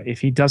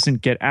 If he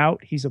doesn't get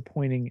out, he's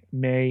appointing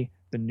May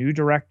the new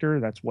director.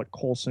 That's what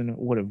Coulson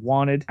would have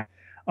wanted.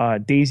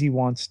 Daisy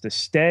wants to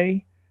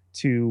stay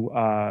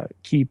to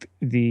keep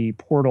the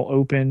portal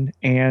open,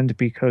 and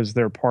because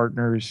they're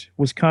partners,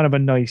 was kind of a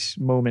nice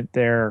moment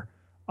there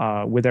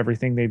with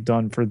everything they've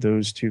done for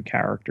those two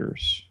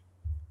characters.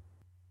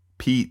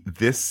 Pete,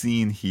 this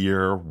scene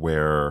here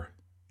where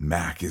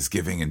Mac is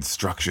giving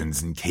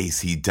instructions in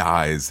case he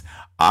dies,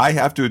 I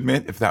have to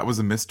admit, if that was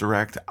a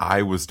misdirect,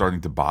 I was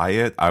starting to buy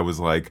it. I was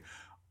like,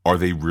 are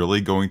they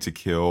really going to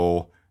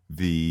kill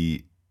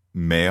the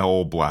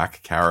male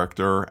black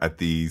character at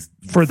the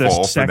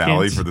fall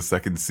finale for the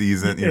second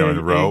season, in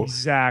a row?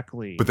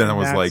 Exactly. But then I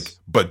was like,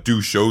 but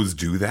do shows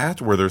do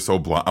that where they're so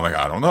blunt? I'm like,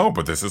 I don't know,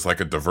 but this is like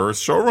a diverse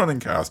show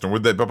running cast, and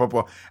would they blah blah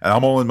blah? And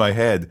I'm all in my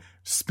head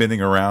spinning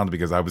around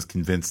because I was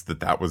convinced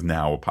that was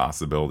now a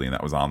possibility, and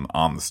that was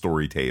on the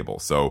story table.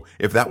 So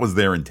if that was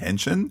their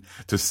intention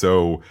to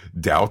sow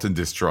doubt and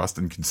distrust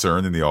and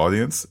concern in the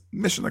audience,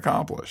 mission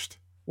accomplished.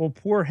 Well,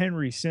 poor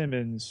Henry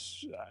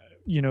Simmons,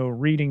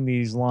 reading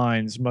these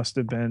lines must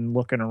have been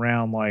looking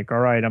around like, all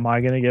right, am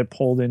I going to get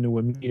pulled into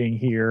a meeting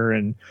here?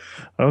 And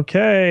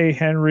okay,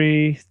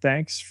 Henry,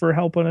 thanks for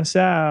helping us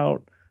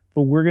out,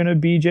 but we're going to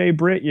BJ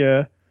Britt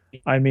you.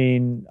 I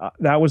mean,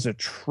 that was a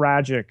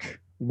tragic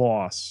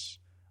loss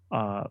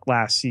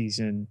last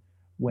season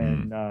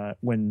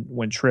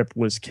when Trip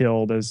was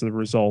killed as the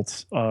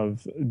result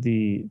of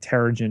the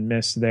Terrigen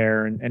Mist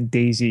there, and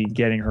Daisy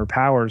getting her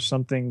powers,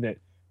 something that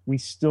we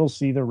still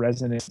see the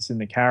resonance in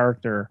the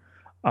character.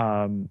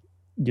 The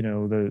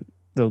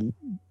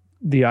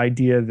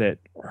idea that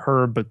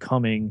her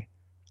becoming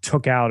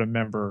took out a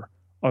member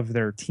of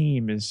their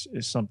team is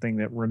something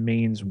that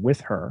remains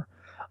with her.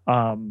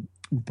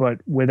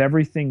 But with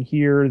everything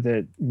here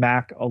that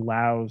Mac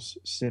allows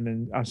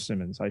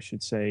Simmons, I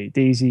should say,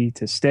 Daisy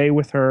to stay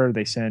with her,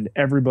 they send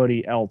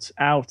everybody else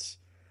out.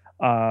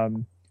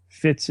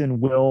 Fitz and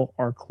Will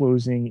are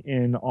closing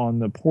in on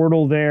the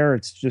portal there.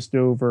 It's just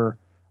over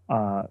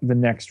the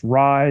next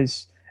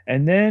rise.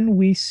 And then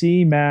we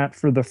see, Matt,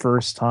 for the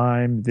first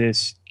time,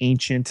 this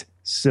ancient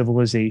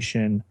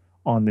civilization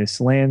on this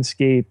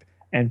landscape.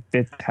 And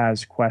Fitz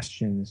has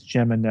questions.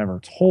 Gemma never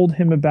told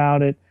him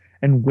about it.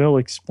 And Will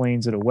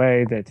explains it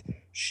away that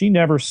she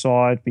never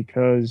saw it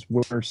because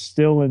we're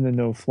still in the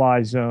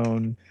no-fly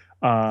zone.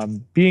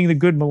 Being the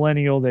good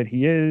millennial that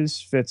he is,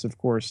 Fitz, of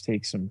course,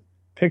 takes some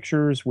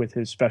pictures with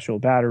his special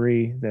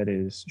battery that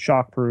is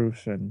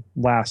shockproof and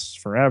lasts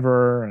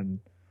forever and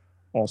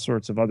all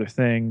sorts of other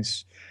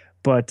things.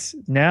 But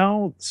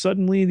now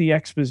suddenly the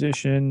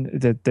exposition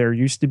that there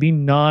used to be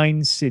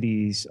 9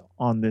 cities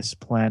on this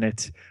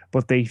planet,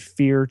 but they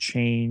fear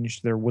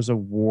change. There was a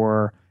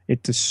war.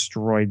 It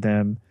destroyed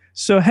them.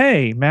 So,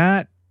 hey,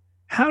 Matt,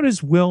 how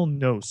does Will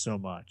know so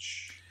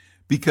much?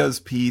 Because,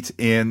 Pete,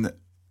 in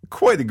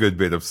quite a good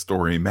bit of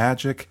story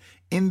magic,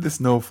 in this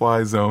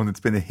no-fly zone, it's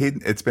been a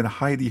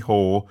hidey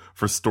hole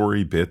for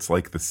story bits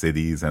like the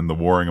cities and the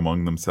warring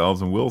among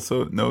themselves. And Will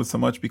knows so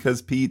much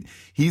because, Pete,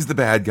 he's the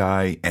bad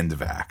guy, end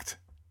of act.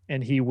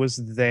 And he was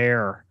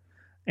there.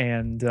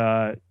 And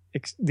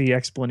the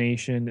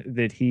explanation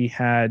that he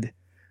had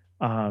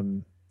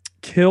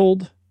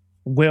killed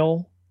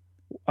Will,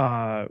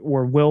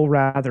 or Will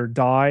rather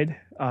died,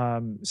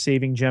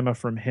 saving Gemma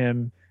from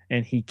him,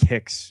 and he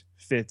kicks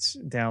Fitz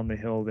down the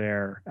hill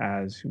there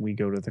as we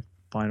go to the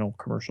final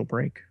commercial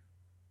break.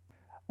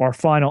 Our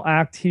final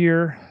act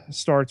here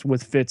starts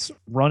with Fitz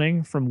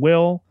running from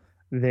Will.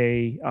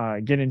 They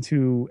get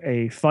into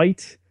a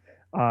fight.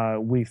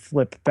 We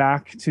flip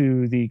back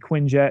to the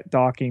Quinjet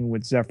docking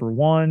with Zephyr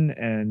 1,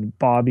 and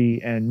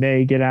Bobby and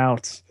May get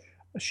out.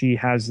 She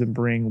has them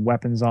bring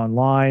weapons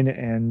online,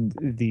 and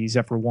the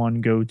Zephyr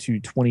 1 go to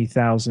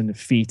 20,000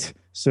 feet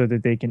so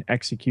that they can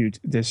execute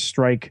this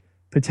strike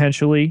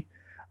potentially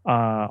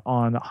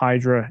on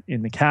Hydra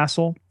in the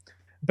castle.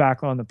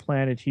 Back on the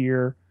planet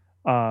here,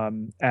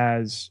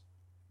 as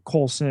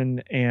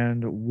Coulson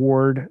and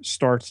Ward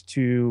starts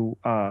to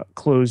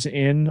close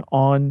in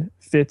on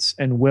Fitz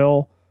and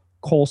Will,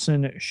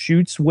 Coulson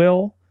shoots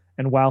Will,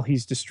 and while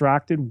he's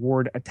distracted,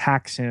 Ward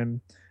attacks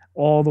him.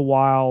 All the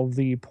while,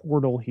 the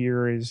portal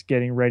here is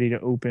getting ready to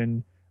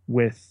open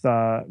with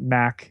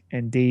Mac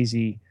and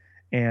Daisy,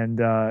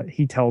 and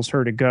he tells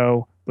her to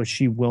go, but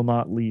she will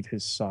not leave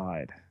his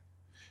side.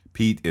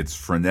 Pete, it's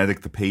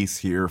frenetic the pace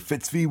here.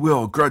 Fitz v.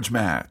 Will, grudge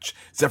match.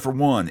 Zephyr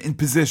 1 in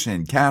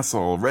position,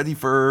 castle, ready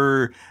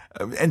for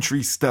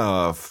entry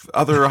stuff.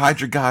 Other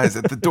Hydra guys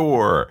at the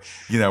door.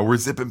 We're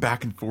zipping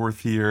back and forth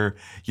here.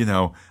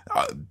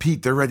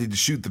 Pete, they're ready to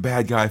shoot the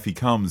bad guy if he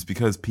comes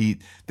because,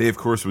 Pete, they of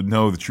course would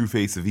know the true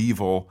face of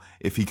evil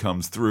if he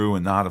comes through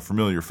and not a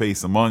familiar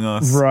face among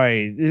us.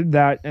 Right.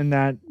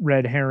 That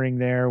red herring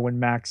there when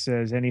Max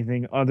says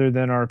anything other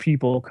than our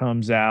people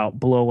comes out,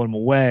 blow him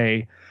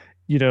away.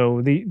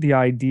 The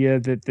idea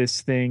that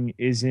this thing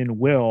is in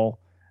Will,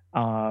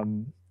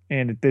 and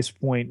at this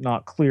point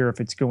not clear if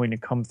it's going to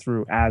come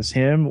through as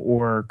him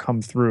or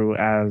come through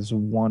as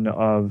one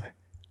of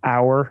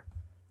our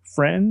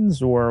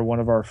friends or one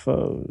of our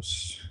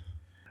foes.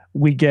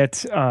 We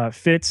get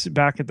Fitz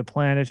back at the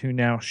planet, who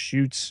now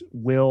shoots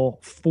Will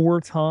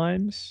 4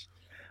 times.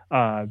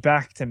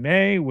 Back to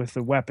May with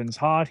the weapons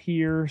hot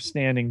here,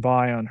 standing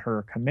by on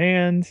her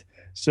command.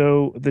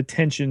 So the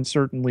tension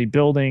certainly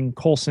building.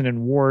 Coulson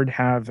and Ward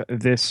have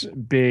this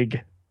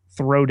big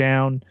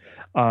throwdown.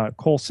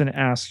 Coulson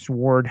asks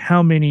Ward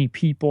how many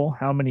people,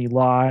 how many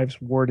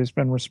lives Ward has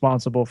been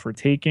responsible for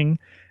taking,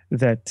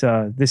 that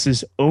this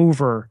is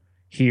over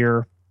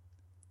here.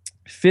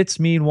 Fitz,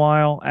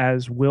 meanwhile,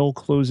 as Will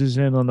closes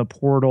in on the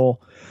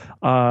portal,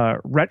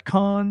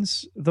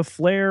 retcons the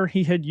flare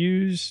he had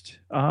used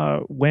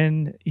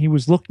when he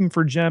was looking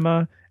for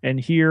Gemma, and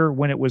here,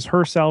 when it was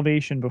her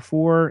salvation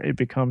before, it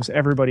becomes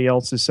everybody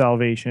else's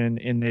salvation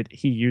in that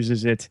he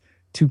uses it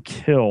to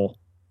kill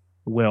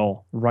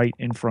Will right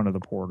in front of the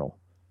portal.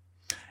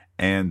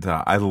 And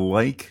I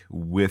like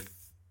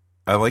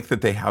that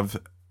they have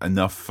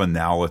enough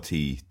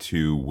finality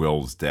to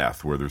Will's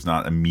death, where there's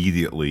not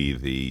immediately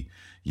the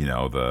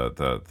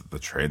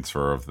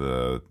transfer of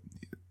the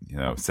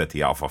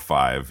SETI Alpha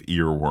 5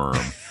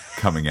 earworm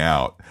coming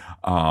out.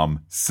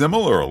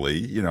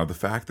 Similarly, the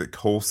fact that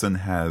Coulson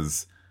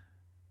has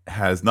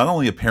not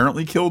only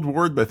apparently killed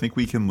Ward, but I think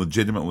we can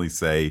legitimately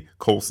say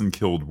Coulson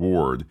killed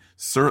Ward.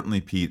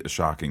 Certainly, Pete, a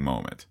shocking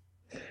moment.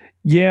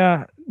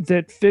 Yeah,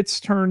 that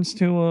Fitz turns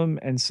to him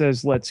and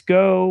says, "Let's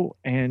go."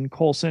 And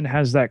Coulson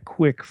has that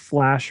quick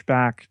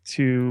flashback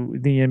to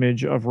the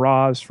image of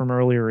Roz from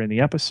earlier in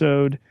the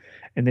episode,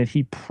 and then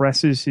he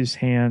presses his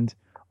hand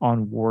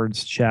on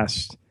Ward's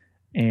chest,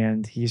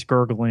 and he's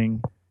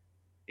gurgling.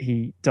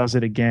 He does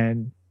it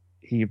again.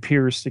 He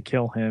appears to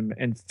kill him,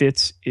 and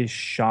Fitz is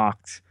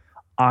shocked.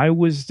 I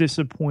was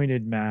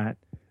disappointed, Matt.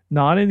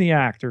 Not in the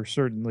actor,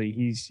 certainly.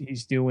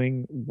 He's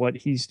doing what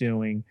he's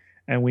doing,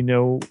 and we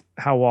know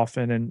how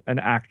often an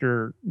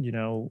actor,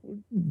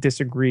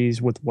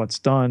 disagrees with what's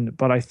done.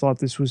 But I thought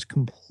this was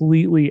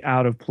completely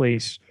out of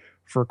place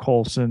for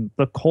Coulson.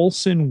 The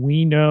Coulson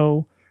we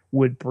know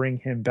would bring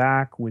him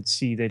back, would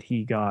see that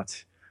he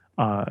got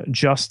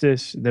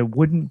justice. There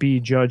wouldn't be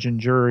judge and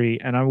jury.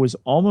 And I was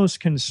almost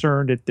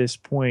concerned at this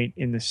point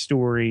in the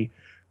story,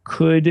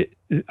 could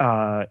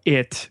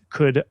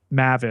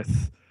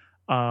Maveth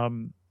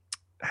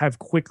have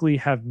quickly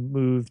have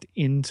moved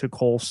into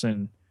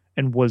Coulson,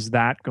 and was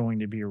that going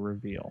to be a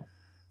reveal?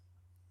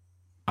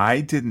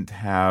 I didn't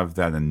have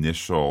that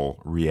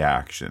initial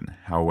reaction.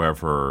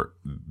 However,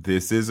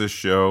 this is a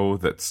show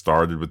that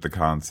started with the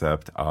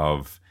concept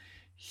of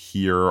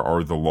here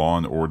are the law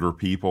and order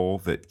people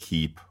that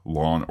keep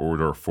law and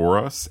order for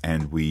us,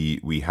 and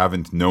we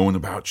haven't known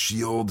about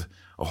SHIELD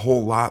a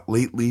whole lot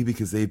lately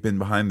because they've been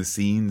behind the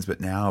scenes,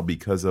 but now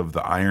because of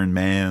the Iron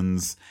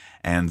Mans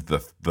and the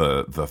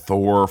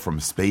Thor from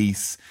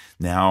space,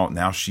 now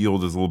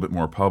SHIELD is a little bit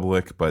more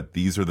public, but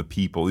these are the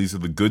people, these are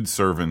the good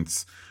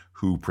servants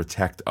who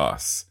protect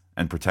us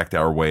and protect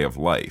our way of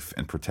life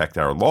and protect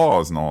our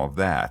laws and all of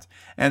that.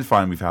 And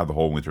fine, we've had the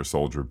whole Winter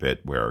Soldier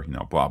bit where,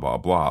 blah, blah,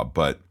 blah,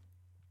 but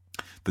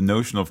the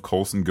notion of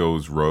Coulson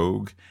goes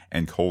rogue,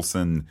 and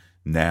Coulson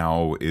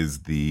now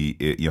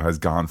has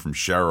gone from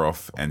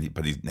sheriff,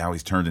 but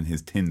he's turned in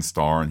his tin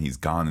star, and he's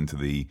gone into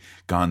the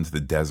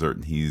desert,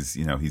 and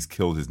he's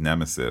killed his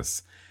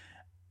nemesis.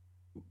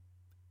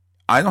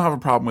 I don't have a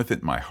problem with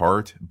it in my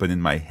heart, but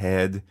in my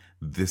head,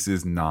 this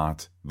is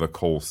not the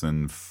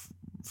Coulson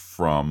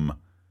from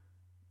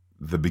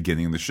the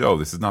beginning of the show.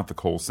 This is not the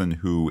Coulson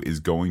who is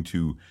going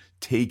to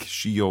take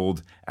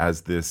SHIELD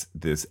as this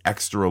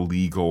extra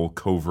legal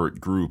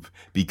covert group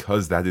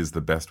because that is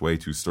the best way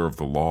to serve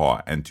the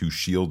law and to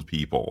shield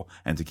people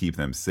and to keep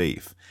them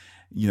safe.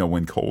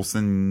 When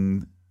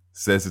Coulson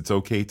says it's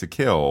okay to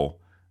kill,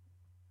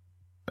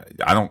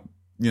 I don't,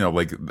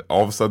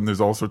 all of a sudden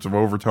there's all sorts of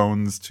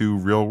overtones to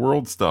real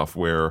world stuff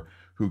where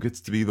who gets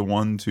to be the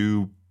one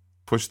to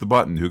push the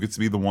button, who gets to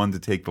be the one to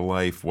take the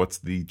life, what's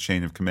the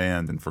chain of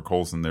command, and for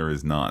Coulson there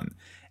is none.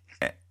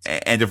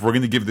 And if we're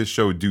going to give this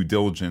show due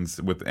diligence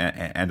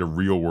and a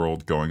real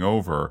world going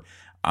over,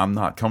 I'm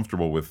not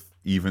comfortable with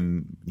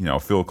even,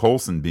 Phil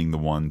Coulson being the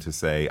one to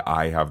say,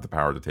 I have the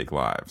power to take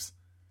lives.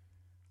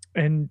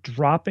 And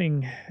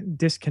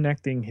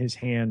disconnecting his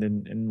hand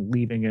and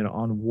leaving it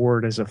on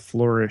Ward as a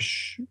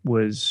flourish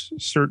was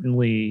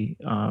certainly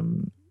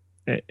an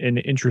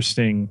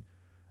interesting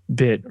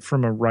bit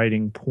from a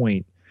writing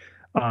point.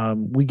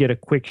 We get a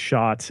quick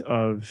shot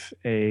of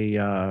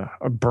a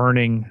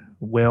burning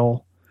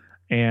Will,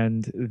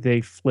 and they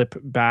flip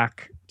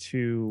back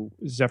to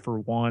Zephyr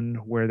 1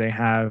 where they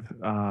have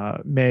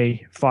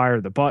May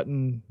fire the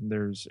button.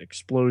 There's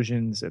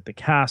explosions at the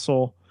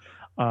castle.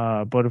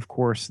 But of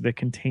course, the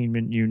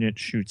containment unit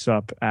shoots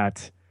up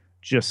at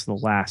just the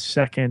last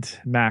second.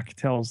 Mac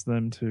tells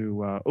them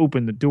to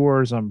open the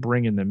doors. I'm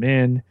bringing them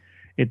in.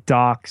 It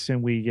docks,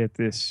 and we get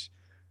this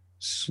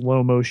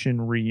slow motion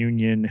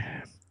reunion.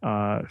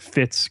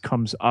 Fitz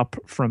comes up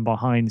from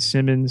behind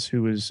Simmons,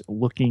 who is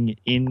looking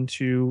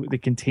into the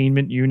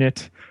containment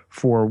unit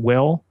for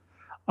Will.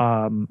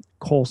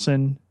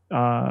 Coulson,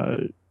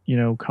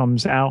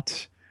 comes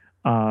out.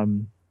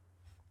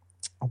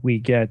 We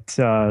get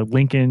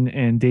Lincoln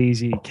and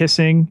Daisy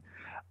kissing.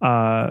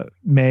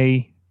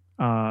 May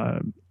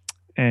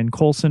and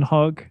Coulson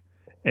hug.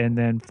 And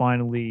then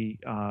finally,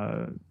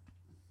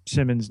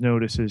 Simmons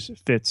notices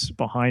Fitz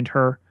behind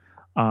her.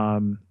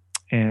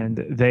 And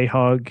they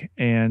hug,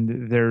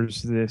 and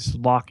there's this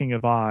locking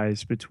of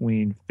eyes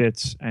between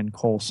Fitz and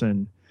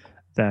Coulson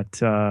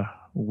that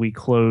we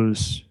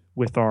close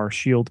with our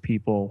SHIELD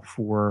people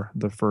for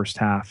the first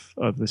half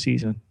of the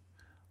season.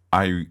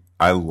 I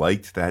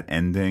liked that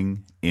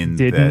ending.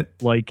 Didn't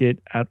like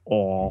it at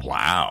all.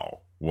 Wow.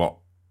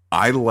 Well,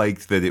 I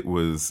liked that it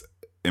was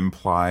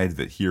implied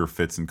that here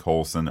Fitz and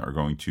Coulson are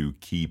going to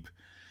keep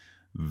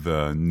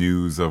the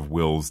news of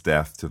Will's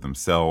death to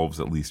themselves,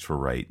 at least for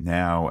right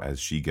now, as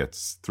she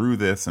gets through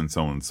this and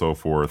so on and so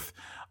forth.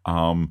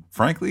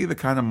 Frankly, the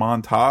kind of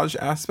montage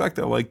aspect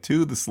I like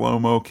too, the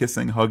slow-mo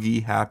kissing,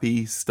 huggy,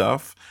 happy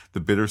stuff, the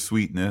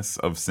bittersweetness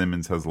of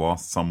Simmons has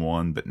lost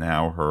someone, but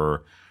now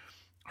her,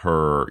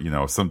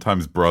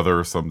 sometimes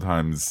brother,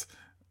 sometimes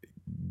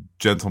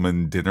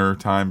gentleman dinner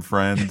time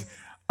friend,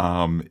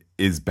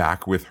 is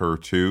back with her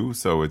too.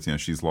 So it's,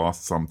 she's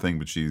lost something,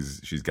 but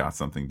she's got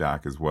something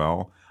back as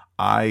well.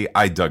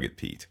 I dug it,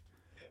 Pete.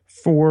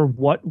 For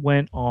what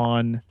went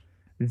on,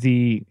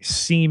 the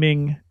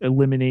seeming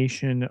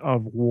elimination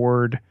of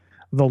Ward,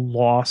 the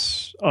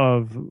loss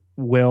of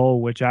Will,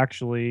 which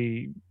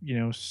actually,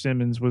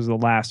 Simmons was the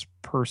last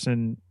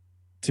person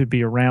to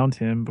be around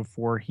him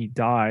before he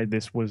died.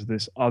 This was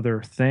this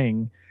other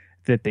thing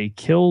that they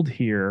killed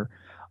here.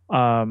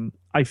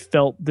 I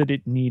felt that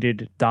it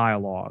needed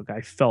dialogue.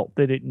 I felt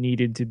that it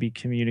needed to be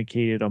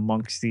communicated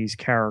amongst these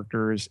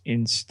characters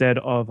instead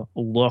of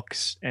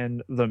looks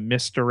and the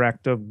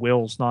misdirect of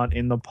Will's not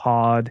in the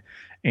pod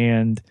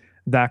and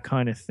that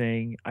kind of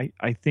thing.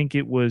 I think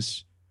it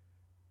was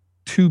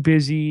too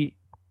busy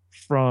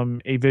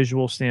from a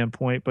visual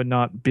standpoint, but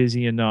not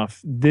busy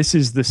enough. This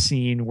is the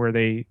scene where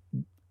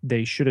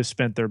they should have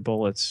spent their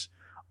bullets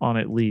on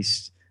at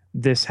least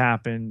this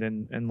happened,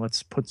 and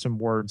let's put some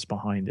words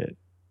behind it.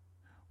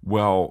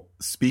 Well,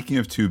 speaking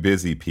of too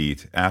busy,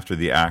 Pete, after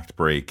the act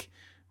break,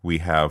 we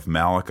have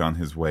Malik on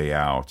his way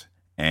out,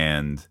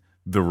 and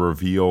the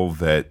reveal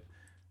that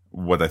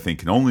what I think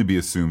can only be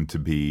assumed to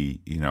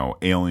be,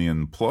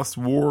 Alien plus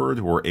Ward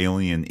or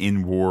Alien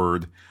in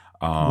Ward.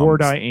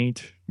 Ward I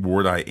ain't.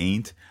 Ward I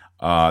ain't.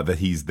 That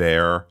he's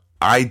there.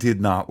 I did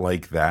not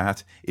like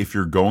that. If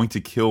you're going to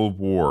kill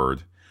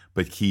Ward,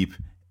 but keep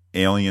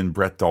Alien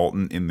Brett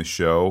Dalton in the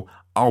show,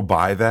 I'll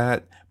buy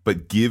that.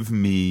 But give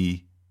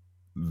me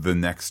the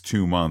next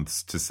 2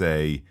 months to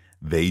say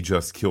they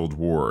just killed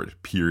Ward,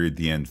 period,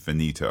 the end,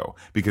 finito.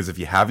 Because if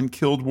you haven't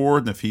killed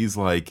Ward, and if he's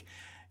like,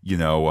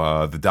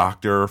 the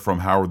doctor from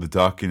Howard the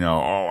Duck,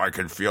 I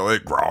can feel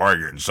it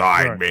growing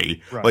inside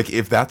me. Right. Like,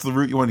 if that's the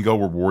route you want to go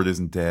where Ward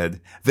isn't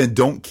dead, then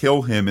don't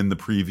kill him in the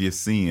previous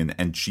scene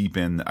and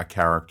cheapen a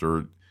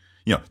character.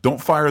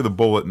 Don't fire the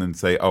bullet and then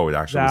say, oh, it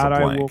actually was a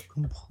blank. I will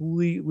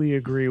completely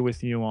agree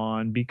with you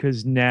on,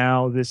 because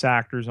now this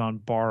actor's on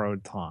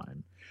borrowed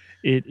time.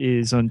 It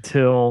is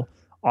until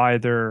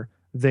either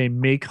they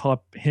make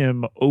up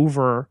him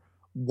over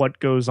what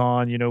goes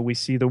on. We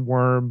see the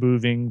worm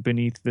moving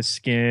beneath the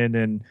skin,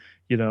 and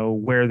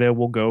where they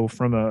will go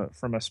from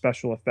a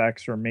special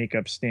effects or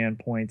makeup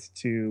standpoint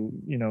to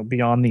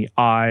beyond the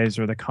eyes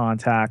or the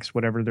contacts,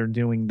 whatever they're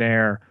doing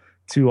there,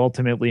 to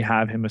ultimately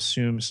have him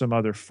assume some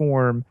other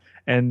form.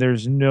 And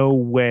there's no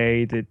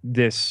way that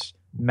this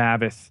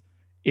Maveth,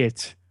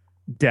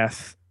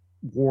 Death,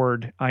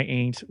 Ward, I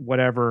ain't,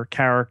 whatever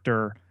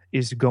character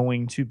is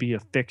going to be a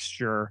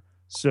fixture.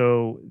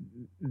 So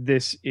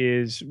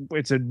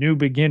it's a new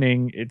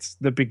beginning. It's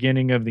the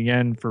beginning of the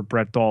end for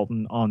Brett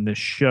Dalton on this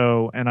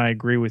show. And I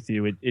agree with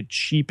you. It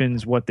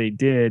cheapens what they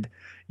did.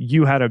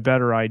 You had a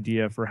better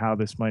idea for how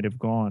this might have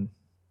gone.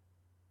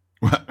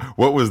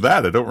 What was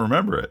that? I don't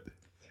remember it.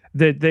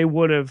 That they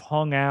would have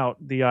hung out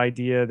the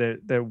idea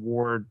that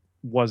Ward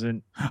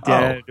wasn't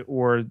dead,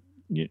 or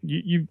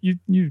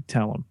you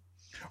tell him.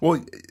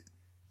 Well,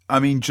 I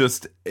mean,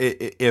 just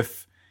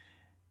if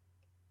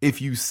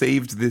you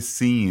saved this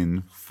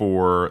scene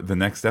for the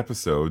next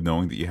episode,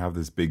 knowing that you have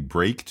this big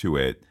break to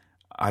it,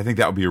 I think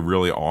that would be a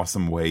really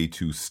awesome way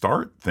to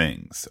start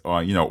things,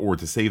 or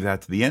to save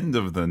that to the end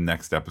of the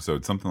next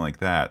episode, something like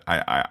that.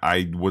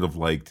 I would have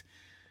liked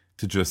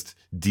to just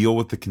deal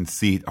with the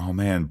conceit. Oh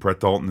man, Brett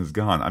Dalton is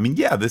gone. I mean,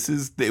 yeah,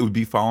 it would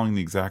be following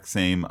the exact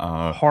same.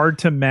 Hard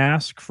to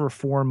mask for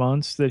 4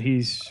 months that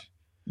he's.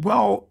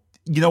 Well,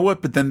 you know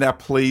what? But then that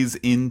plays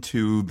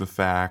into the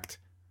fact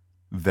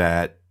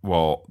that,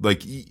 well,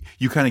 like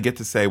you kind of get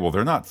to say, well,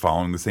 they're not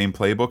following the same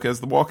playbook as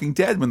The Walking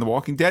Dead when The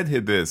Walking Dead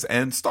did this,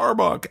 and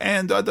Starbuck,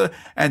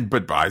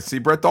 but I see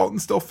Brett Dalton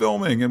still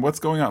filming, and what's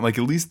going on? Like,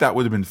 at least that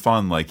would have been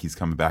fun. Like, he's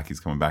coming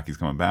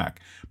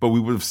back. But we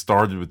would have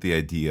started with the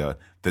idea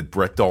that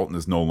Brett Dalton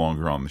is no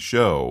longer on the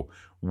show,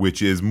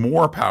 which is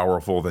more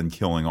powerful than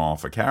killing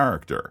off a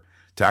character.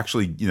 To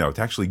actually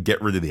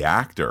get rid of the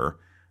actor,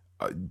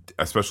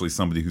 especially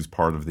somebody who's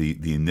part of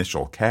the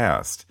initial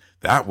cast,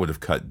 that would have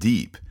cut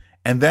deep.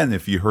 And then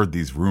if you heard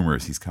these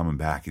rumors, he's coming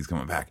back.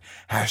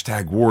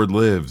 Hashtag Ward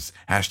lives.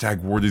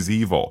 Hashtag Ward is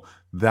evil.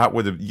 That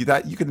would have, you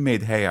could have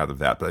made hay out of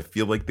that. But I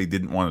feel like they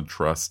didn't want to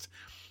trust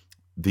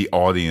the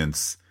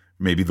audience,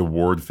 maybe the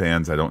Ward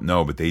fans, I don't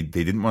know, but they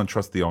didn't want to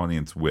trust the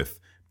audience with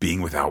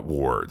being without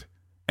Ward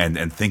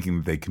and thinking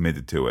that they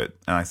committed to it.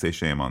 And I say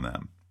shame on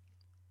them.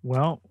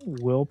 Well,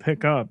 we'll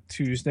pick up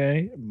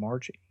Tuesday,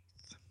 March 8th.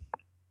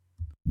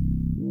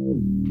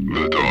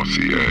 The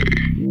Dossier.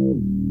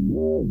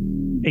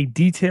 A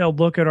detailed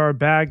look at our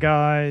bad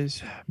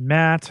guys.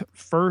 Matt,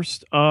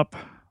 first up,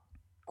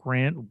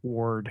 Grant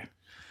Ward.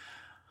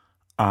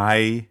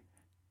 I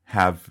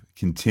have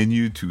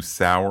continued to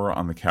sour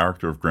on the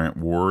character of Grant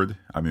Ward.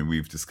 I mean,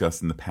 we've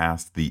discussed in the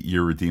past the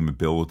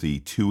irredeemability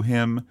to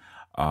him.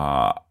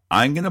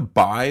 I'm going to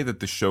buy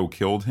that the show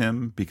killed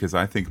him, because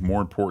I think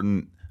more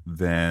important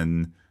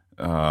than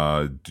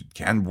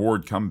can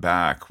Ward come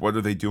back? What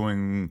are they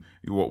doing?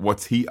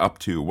 What's he up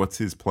to? What's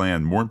his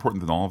plan? More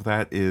important than all of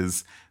that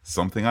is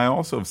something I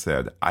also have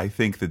said. I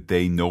think that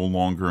they no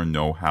longer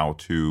know how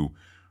to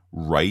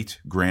write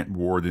Grant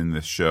Ward in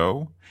this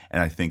show,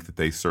 and I think that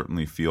they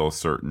certainly feel a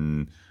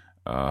certain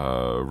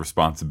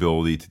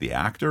responsibility to the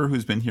actor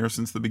who's been here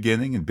since the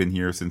beginning and been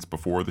here since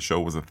before the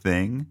show was a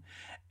thing.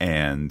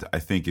 And I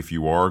think if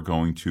you are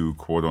going to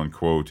quote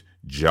unquote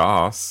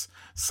joss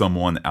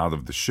someone out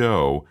of the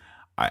show,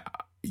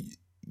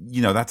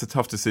 that's a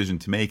tough decision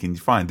to make. And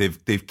fine,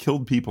 they've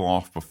killed people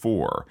off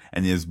before,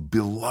 and as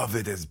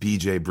beloved as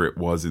BJ Britt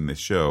was in this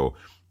show,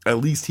 at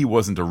least he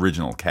wasn't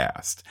original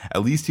cast.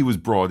 At least he was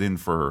brought in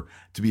to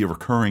be a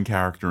recurring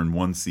character in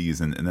one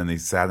season, and then they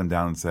sat him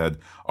down and said,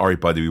 all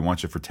right, buddy, we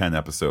want you for 10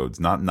 episodes,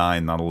 not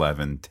 9, not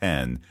 11,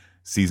 10.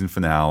 Season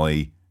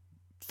finale,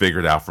 figure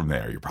it out from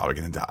there. You're probably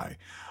going to die.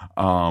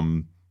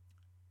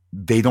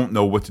 They don't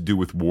know what to do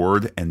with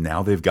Ward, and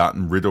now they've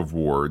gotten rid of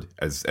Ward,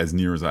 as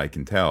near as I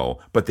can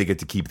tell, but they get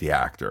to keep the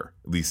actor,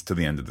 at least to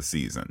the end of the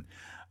season.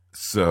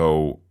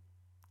 So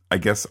I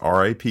guess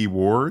R.I.P.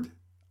 Ward.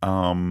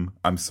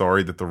 I'm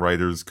sorry that the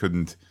writers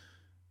couldn't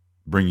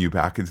bring you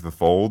back into the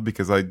fold,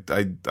 because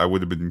I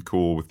would have been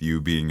cool with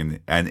you being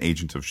an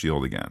agent of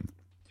S.H.I.E.L.D. again.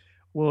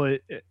 Well,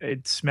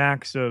 it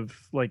smacks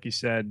of, like you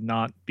said,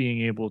 not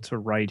being able to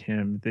write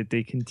him, that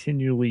they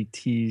continually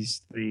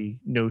teased the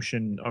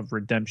notion of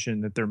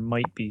redemption, that there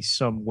might be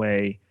some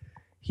way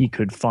he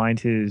could find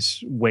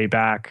his way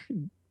back,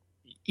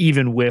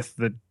 even with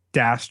the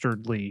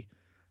dastardly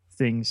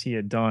things he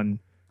had done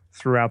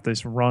throughout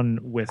this run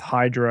with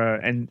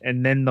Hydra, and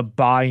then the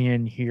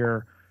buy-in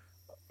here.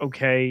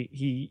 Okay,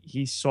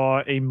 he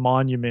saw a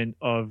monument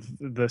of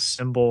the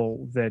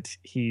symbol that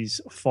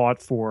he's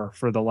fought for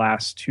the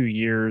last 2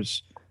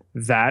 years.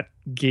 That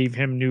gave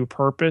him new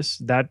purpose.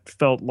 That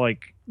felt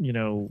like,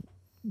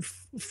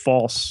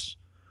 false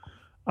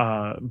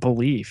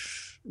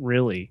belief,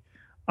 really.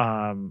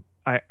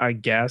 I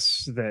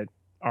guess that,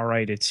 all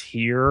right, it's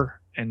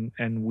here,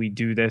 and we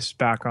do this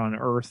back on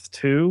Earth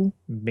too,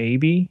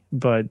 maybe.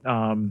 But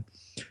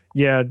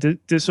yeah,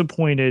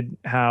 disappointed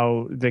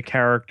how the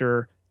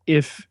character,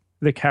 if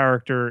the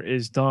character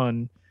is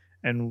done,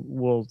 and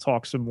we'll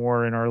talk some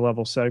more in our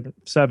level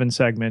 7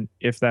 segment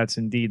if that's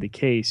indeed the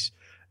case,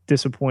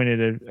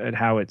 disappointed at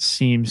how it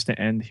seems to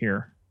end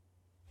here.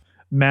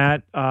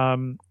 Matt,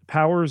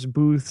 Powers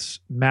Booth's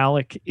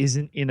Malik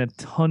isn't in a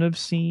ton of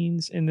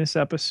scenes in this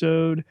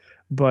episode,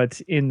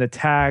 but in the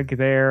tag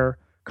there,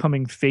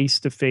 coming face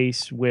to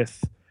face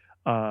with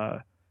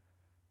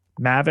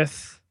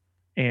Maveth,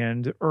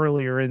 and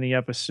earlier in the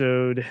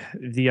episode,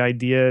 the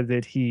idea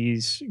that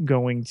he's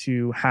going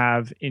to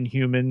have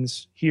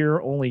Inhumans here,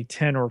 only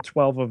 10 or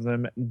 12 of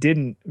them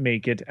didn't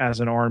make it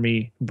as an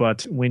army,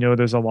 but we know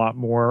there's a lot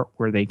more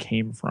where they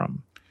came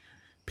from.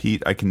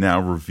 Pete, I can now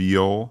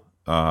reveal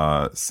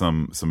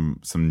some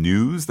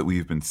news that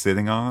we've been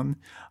sitting on.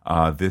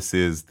 This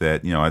is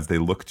that, as they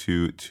look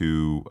to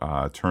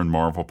turn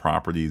Marvel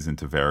properties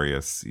into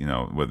various,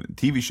 whether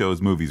TV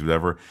shows, movies,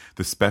 whatever,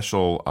 the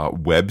special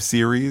web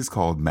series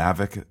called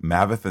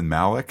Maveth and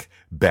Malik,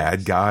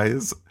 Bad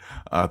Guys.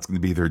 It's going to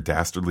be their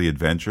dastardly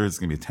adventure. It's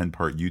going to be a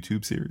 10-part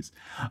YouTube series.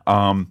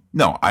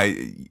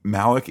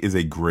 Malik is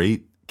a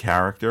great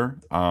character.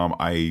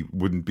 I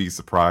wouldn't be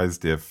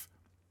surprised if,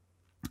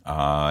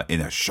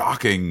 in a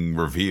shocking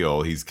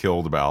reveal, he's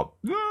killed about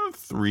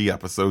 3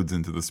 episodes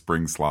into the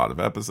spring slot of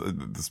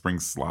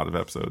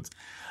episodes.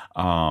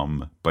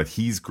 But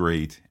he's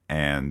great,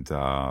 and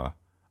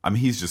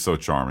he's just so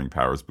charming.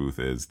 Powers Booth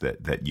is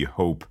that you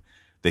hope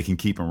they can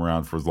keep him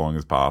around for as long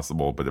as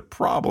possible. But it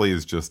probably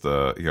is just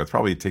it's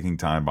probably a ticking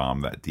time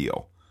bomb, that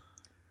deal.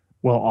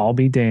 Well, I'll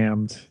be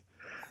damned.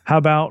 How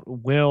about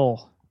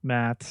Will,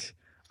 Matt?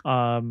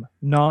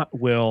 Not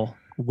Will.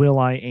 Will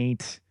I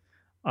ain't.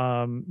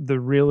 The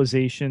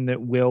realization that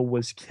Will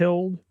was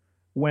killed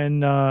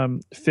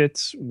when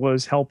Fitz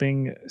was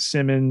helping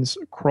Simmons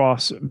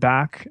cross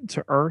back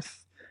to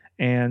Earth,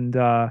 and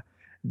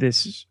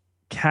this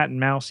cat and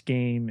mouse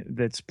game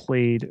that's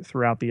played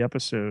throughout the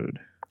episode.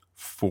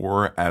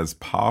 For as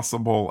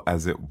possible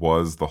as it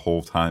was the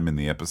whole time in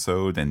the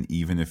episode, and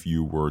even if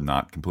you were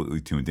not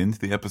completely tuned into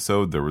the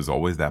episode, there was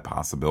always that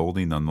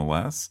possibility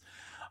nonetheless.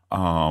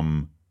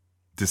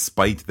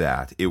 Despite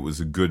that, it was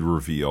a good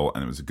reveal,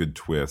 and it was a good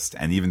twist,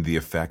 and even the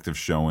effect of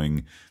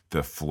showing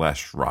the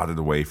flesh rotted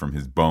away from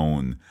his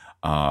bone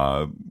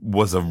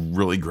was a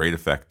really great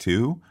effect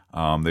too.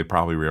 They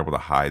probably were able to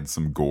hide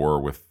some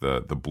gore with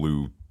the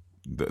blue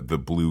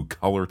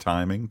color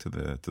timing to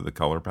the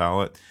color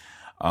palette.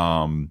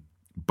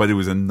 But it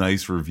was a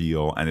nice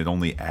reveal, and it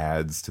only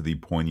adds to the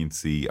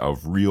poignancy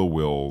of real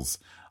Will's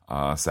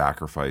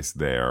sacrifice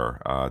there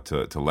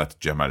to let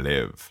Gemma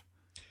live.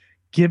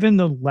 Given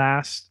the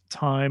last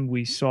time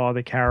we saw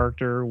the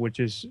character, which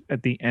is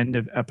at the end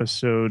of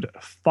episode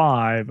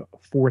 5,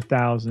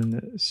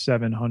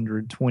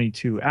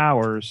 4,722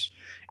 hours,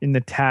 in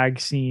the tag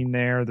scene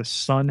there, the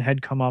sun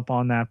had come up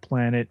on that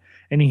planet,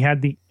 and he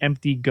had the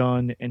empty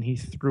gun, and he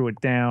threw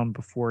it down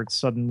before it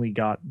suddenly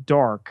got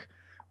dark.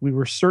 We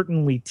were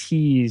certainly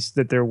teased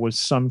that there was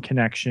some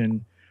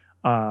connection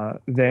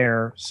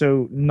there,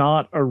 so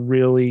not a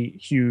really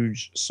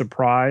huge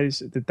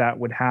surprise that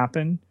would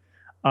happen.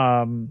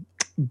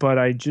 But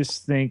I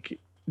just think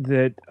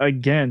that,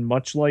 again,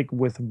 much like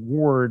with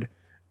Ward,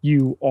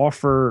 you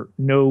offer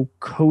no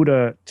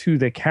coda to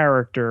the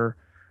character.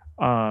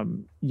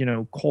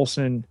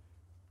 Coulson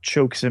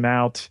chokes him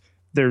out.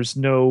 There's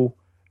no,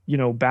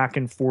 back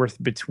and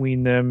forth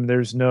between them.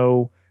 There's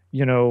no,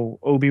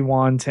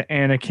 Obi-Wan to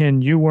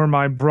Anakin, you were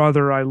my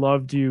brother, I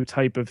loved you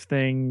type of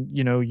thing.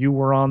 You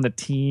were on the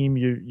team,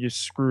 you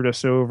screwed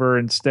us over.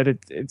 Instead,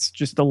 it's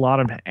just a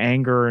lot of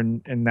anger,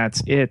 and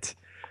that's it.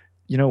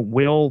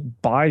 Will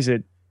buys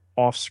it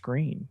off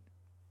screen.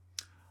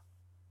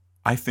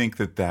 I think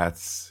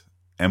that's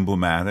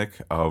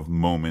emblematic of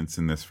moments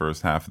in this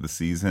first half of the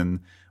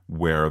season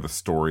where the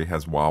story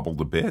has wobbled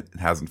a bit.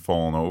 It hasn't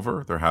fallen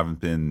over. There haven't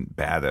been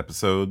bad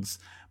episodes,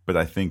 but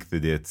I think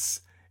that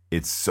it's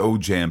so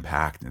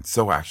jam-packed and it's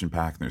so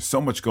action-packed and there's so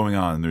much going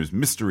on and there's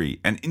mystery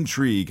and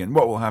intrigue and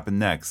what will happen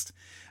next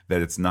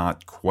that it's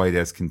not quite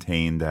as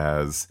contained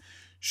as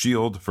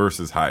Shield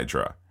versus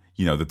Hydra.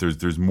 You know, that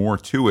there's more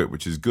to it,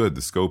 which is good.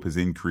 The scope has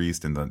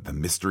increased and the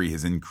mystery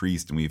has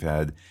increased, and we've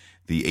had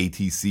the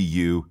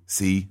ATCU.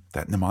 See,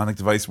 that mnemonic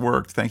device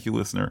worked. Thank you,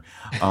 listener.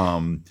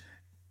 You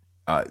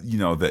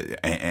know,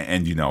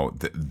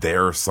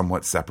 they're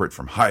somewhat separate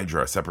from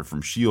Hydra, separate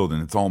from Shield,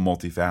 and it's all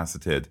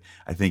multifaceted.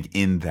 I think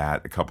in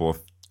that, a couple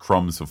of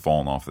crumbs have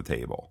fallen off the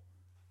table.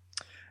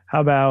 How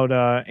about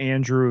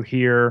Andrew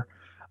here?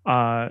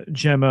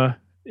 Gemma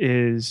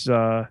is,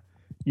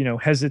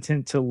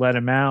 hesitant to let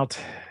him out.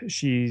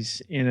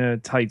 She's in a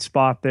tight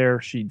spot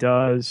there. She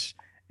does.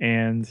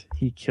 And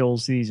he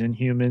kills these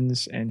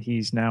Inhumans, and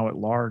he's now at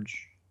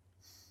large.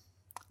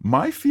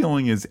 My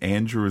feeling is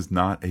Andrew is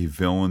not a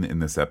villain in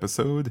this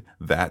episode.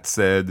 That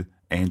said,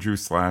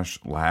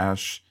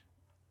 Andrew/Lash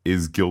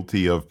is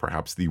guilty of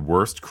perhaps the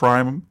worst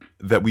crime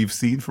that we've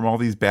seen from all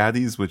these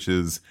baddies, which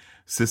is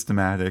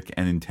systematic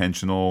and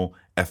intentional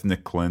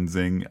ethnic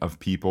cleansing of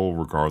people,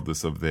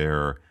 regardless of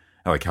their,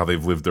 like, how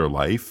they've lived their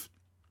life.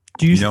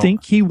 Do you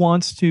think he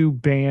wants to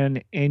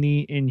ban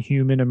any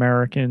Inhuman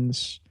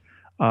Americans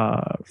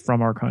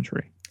from our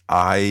country?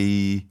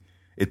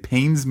 It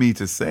pains me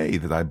to say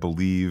that I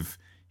believe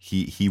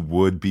he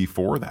would be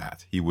for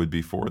that. He would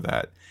be for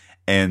that.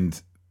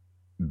 And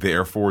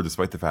therefore,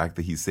 despite the fact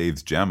that he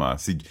saves Gemma,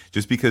 see,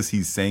 just because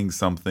he's saying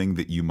something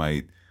that you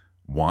might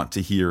want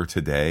to hear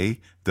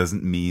today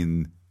doesn't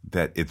mean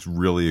that it's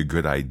really a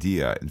good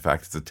idea. In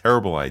fact, it's a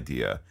terrible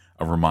idea.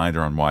 A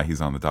reminder on why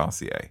he's on the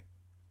dossier.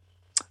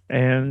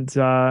 And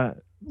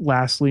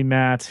lastly,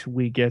 Matt,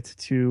 we get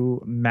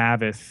to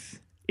Maveth.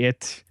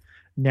 It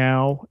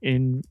now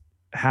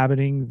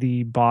inhabiting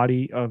the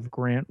body of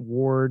Grant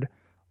Ward.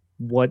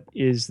 What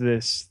is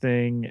this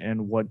thing,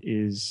 and what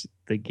is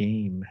the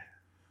game?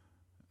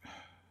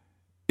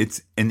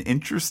 It's an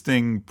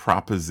interesting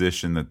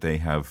proposition that they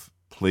have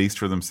placed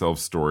for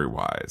themselves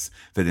story-wise,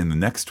 that in the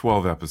next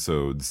 12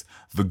 episodes,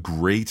 the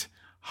great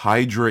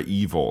Hydra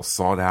evil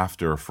sought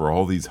after for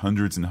all these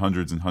hundreds and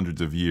hundreds and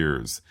hundreds of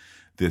years,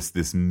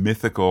 this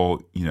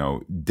mythical,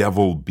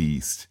 devil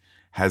beast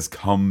has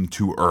come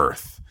to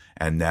Earth,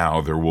 and now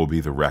there will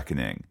be the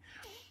reckoning.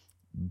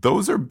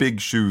 Those are big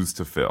shoes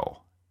to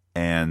fill.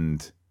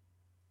 And,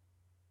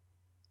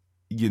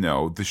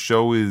 the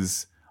show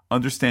is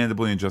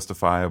understandably and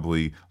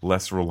justifiably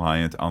less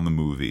reliant on the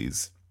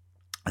movies.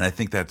 And I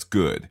think that's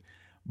good.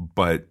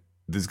 But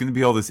there's going to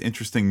be all this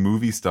interesting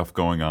movie stuff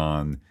going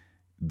on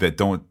that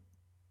don't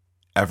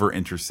ever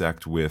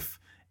intersect with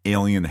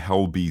alien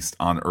hell beast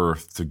on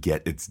Earth to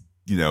get its,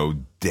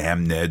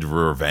 damned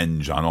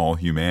revenge on all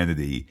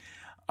humanity.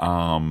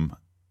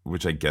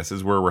 Which I guess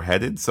is where we're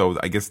headed. So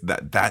I guess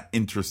that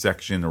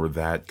intersection or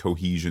that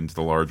cohesion to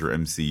the larger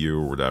MCU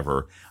or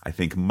whatever, I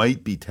think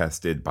might be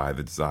tested by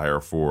the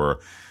desire for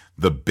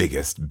the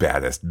biggest,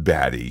 baddest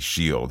baddie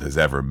Shield has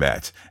ever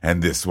met.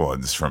 And this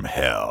one's from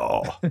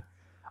hell.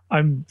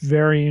 I'm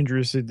very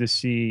interested to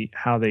see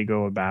how they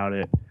go about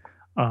it.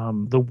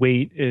 The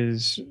weight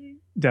is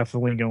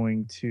definitely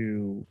going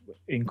to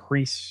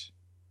increase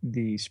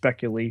the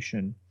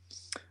speculation.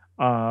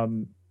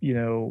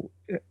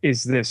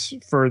 Is this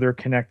further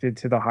connected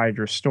to the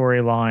Hydra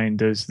storyline?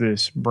 Does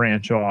this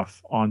branch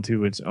off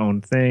onto its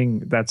own thing?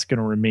 That's going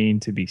to remain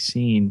to be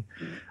seen.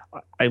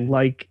 I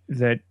like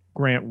that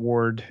Grant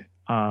Ward,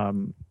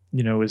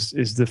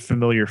 is the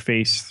familiar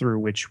face through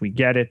which we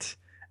get it.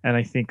 And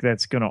I think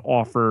that's going to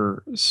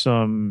offer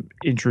some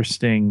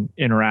interesting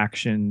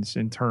interactions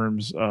in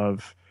terms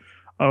of,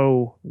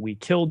 oh, we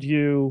killed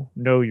you.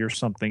 No, you're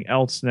something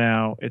else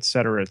now, et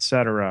cetera, et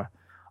cetera.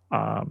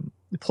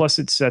 Plus,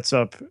 it sets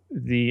up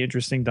the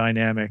interesting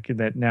dynamic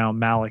that now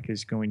Malik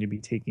is going to be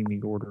taking the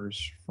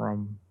orders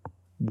from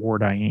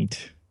Ward I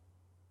Ain't.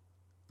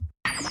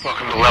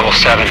 Welcome to level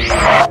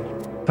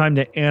 7. Time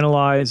to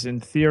analyze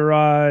and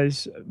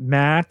theorize.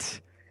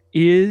 Matt,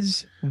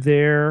 is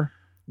there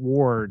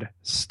Ward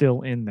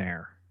still in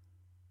there?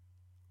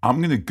 I'm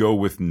going to go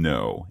with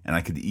no, and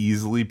I could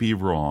easily be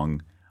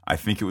wrong. I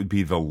think it would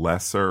be the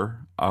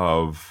lesser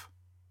of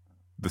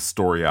the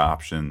story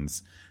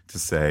options to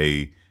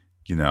say,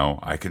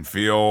 I can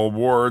feel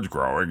Ward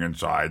growing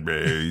inside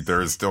me. There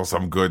is still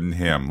some good in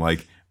him.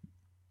 Like,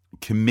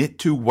 commit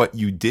to what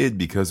you did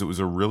because it was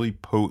a really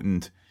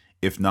potent,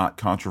 if not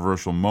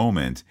controversial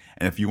moment.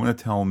 And if you want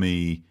to tell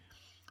me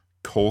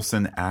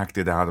Coulson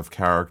acted out of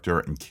character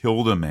and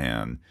killed a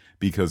man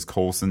because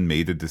Coulson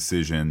made a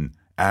decision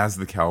as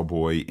the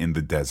cowboy in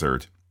the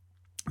desert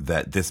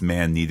that this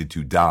man needed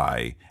to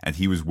die, and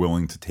he was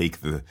willing to take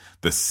the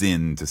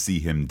sin to see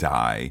him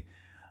die,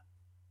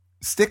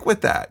 stick with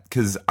that,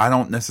 because I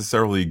don't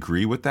necessarily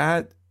agree with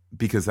that,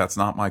 because that's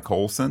not my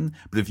Coulson.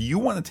 But if you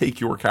want to take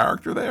your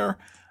character there,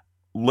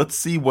 let's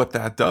see what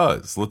that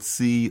does. Let's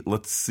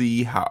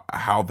see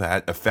how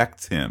that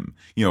affects him.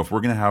 If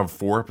we're going to have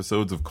 4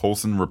 episodes of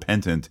Coulson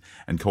repentant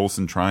and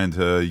Coulson trying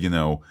to,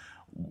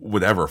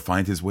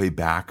 find his way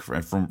back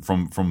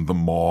from the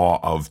maw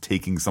of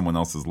taking someone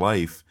else's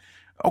life,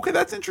 okay,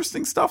 that's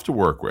interesting stuff to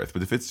work with.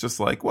 But if it's just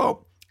like,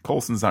 well,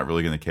 Coulson's not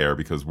really going to care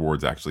because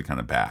Ward's actually kind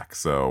of back.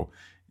 So,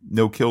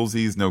 no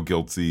killsies, no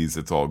guiltsies,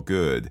 it's all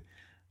good.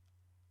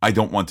 I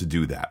don't want to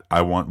do that.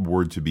 I want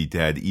Ward to be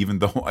dead, even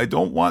though I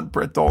don't want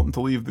Brett Dalton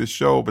to leave this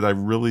show, but I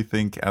really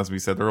think, as we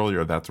said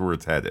earlier, that's where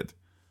it's headed.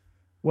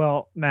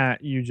 Well,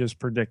 Matt, you just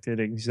predicted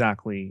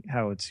exactly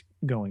how it's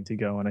going to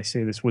go. And I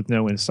say this with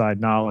no inside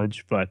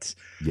knowledge, but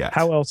Yes.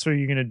 how else are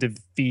you going to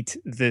defeat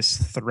this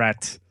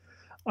threat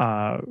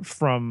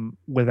from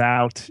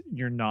without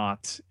you're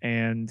not?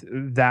 And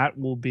that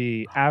will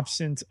be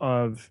absent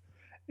of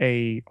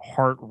a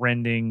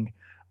heart-rending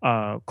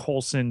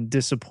Coulson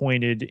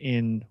disappointed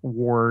in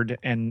Ward,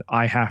 and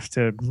I have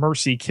to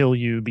mercy kill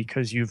you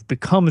because you've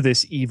become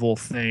this evil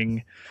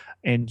thing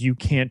and you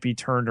can't be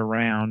turned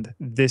around.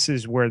 This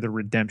is where the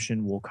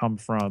redemption will come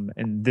from.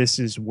 And this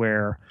is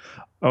where,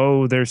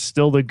 oh, there's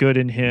still the good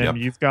in him. Yep.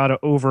 You've got to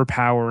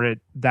overpower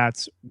it.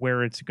 That's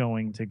where it's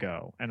going to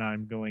go. And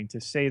I'm going to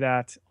say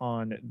that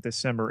on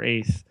December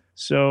 8th.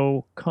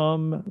 So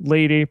come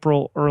late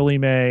April, early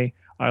May,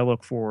 I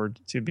look forward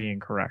to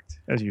being correct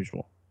as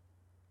usual.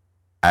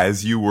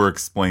 As you were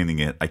explaining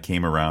it, I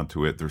came around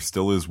to it. There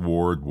still is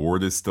Ward.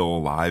 Ward is still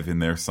alive in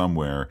there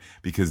somewhere,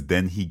 because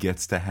then he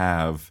gets to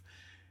have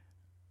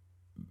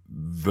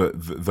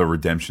the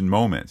redemption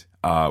moment.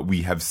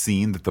 We have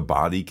seen that the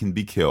body can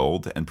be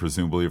killed, and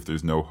presumably if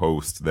there's no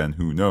host, then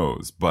who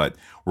knows? But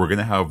we're going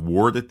to have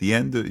Ward at the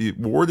end.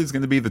 Ward is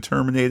going to be the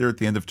Terminator at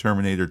the end of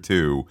Terminator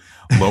 2,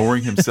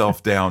 lowering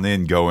himself down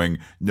in, going,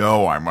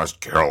 "No, I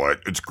must kill it.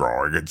 It's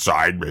growing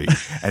inside me."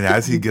 And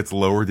as he gets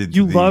lowered into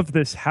You love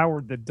this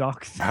Howard the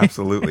Duck thing.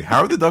 Absolutely.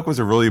 Howard the Duck was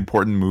a really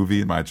important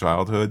movie in my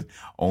childhood,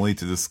 only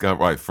to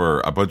discover, right,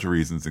 for a bunch of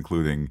reasons,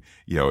 including,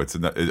 it's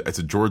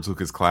a George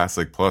Lucas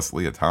classic plus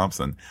Leah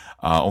Thompson,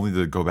 only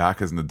to go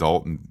back as an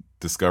adult and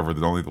discover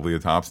that only the Leah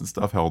Thompson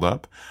stuff held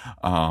up.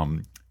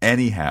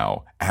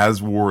 Anyhow,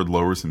 as Ward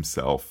lowers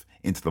himself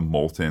into the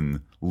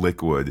molten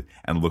liquid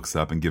and looks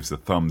up and gives a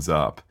thumbs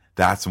up,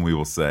 that's when we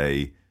will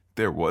say,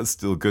 there was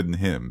still good in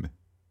him.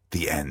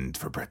 The end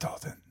for Brett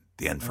Dalton.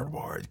 The end for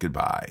Ward.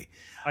 Goodbye.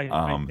 I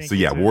think So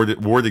yeah,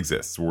 Ward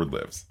exists. Ward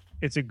lives.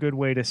 It's a good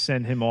way to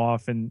send him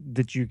off, and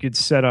that you could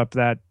set up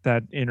that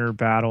inner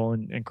battle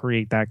and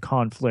create that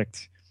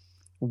conflict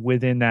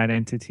within that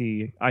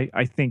entity,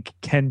 I think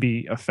can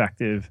be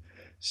effective.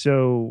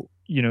 So,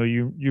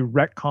 you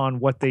retcon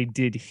what they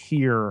did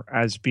here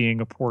as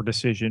being a poor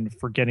decision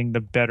for getting the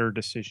better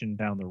decision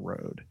down the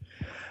road.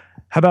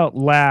 How about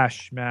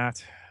Lash,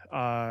 Matt?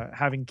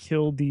 Having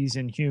killed these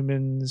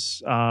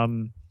Inhumans,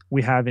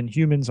 we have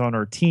Inhumans on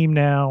our team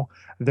now.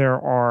 There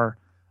are,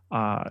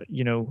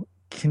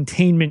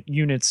 containment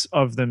units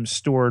of them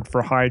stored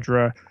for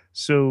Hydra.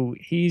 So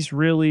he's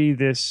really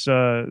this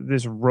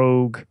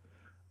rogue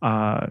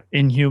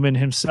Inhuman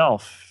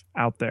himself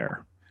out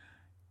there.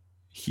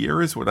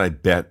 Here is what I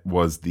bet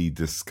was the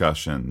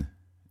discussion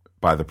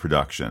by the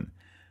production.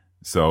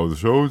 So the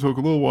show took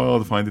a little while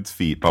to find its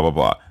feet, blah, blah,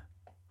 blah.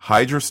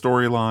 Hydra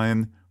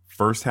storyline,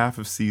 first half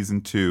of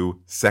season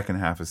 2, second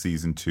half of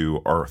season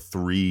 2 are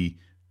 3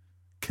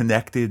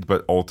 connected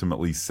but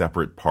ultimately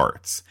separate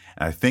parts.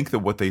 And I think that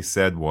what they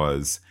said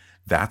was,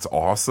 that's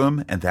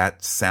awesome, and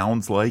that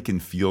sounds like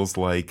and feels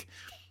like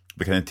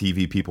the kind of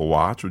TV people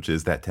watch, which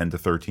is that 10 to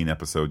 13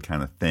 episode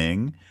kind of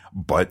thing,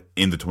 but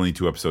in the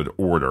 22 episode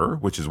order,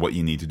 which is what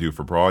you need to do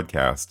for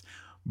broadcast.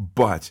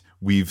 But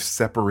we've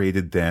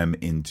separated them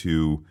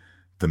into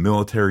the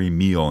military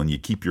meal, and you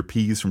keep your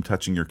peas from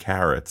touching your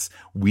carrots.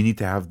 We need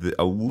to have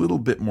a little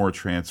bit more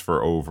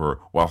transfer over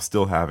while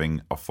still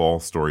having a fall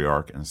story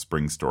arc and a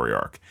spring story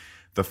arc.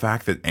 The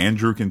fact that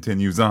Andrew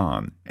continues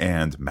on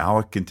and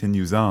Malik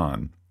continues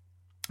on,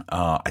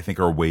 I think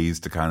are ways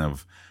to kind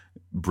of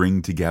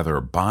bind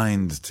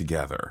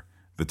together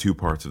the 2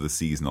 parts of the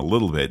season a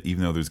little bit,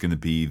 even though there's going to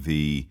be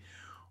the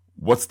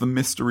what's the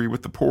mystery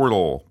with the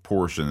portal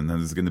portion, and then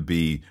there's going to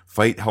be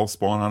fight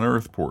Hellspawn on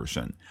Earth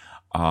portion.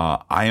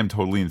 I am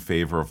totally in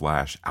favor of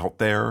Lash out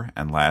there,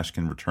 and Lash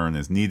can return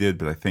as needed,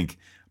 but I think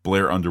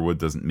Blair Underwood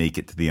doesn't make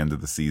it to the end of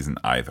the season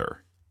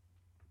either.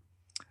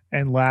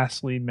 And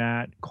lastly,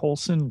 Matt,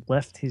 Coulson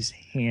left his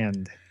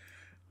hand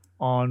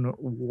on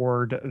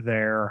Ward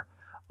there.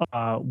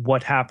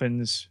 What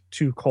happens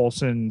to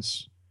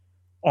Coulson's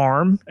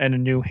arm and a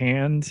new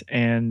hand,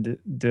 and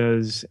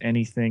does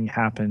anything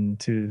happen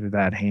to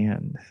that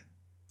hand?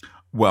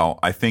 Well,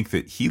 I think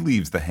that he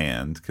leaves the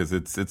hand because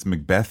it's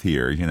Maveth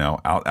here,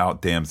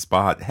 out damn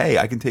spot. Hey,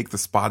 I can take the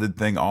spotted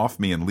thing off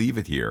me and leave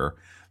it here,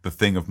 the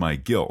thing of my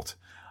guilt.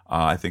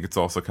 I think it's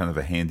also kind of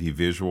a handy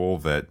visual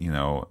that,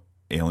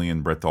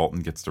 alien Brett Dalton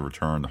gets to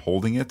return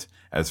holding it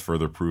as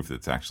further proof that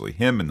it's actually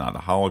him and not a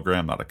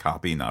hologram, not a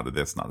copy, not a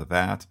this, not a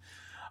that.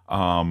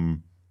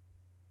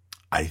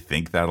 I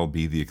think that'll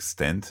be the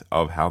extent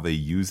of how they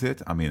use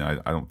it. I mean, I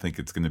don't think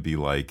it's going to be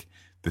like,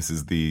 this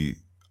is the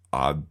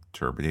odd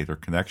Terminator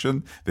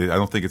connection. I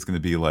don't think it's going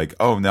to be like,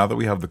 oh, now that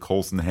we have the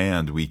Coulson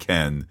hand, we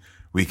can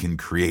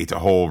create a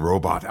whole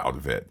robot out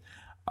of it.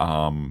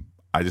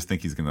 I just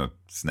think he's going to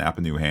snap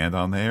a new hand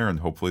on there, and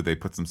hopefully they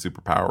put some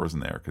superpowers in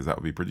there, because that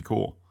would be pretty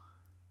cool.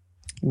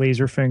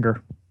 Laser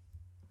finger.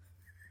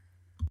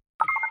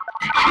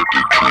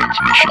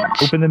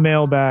 Open the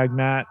mailbag,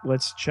 Matt.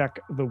 Let's check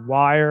the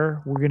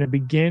wire. We're going to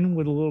begin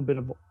with a little bit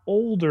of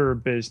older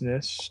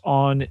business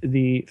on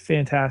the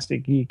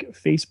Fantastic Geek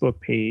Facebook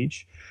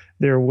page.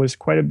 There was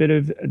quite a bit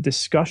of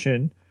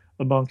discussion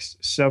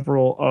amongst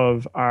several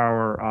of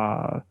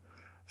our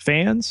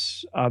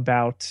fans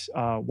about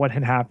what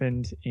had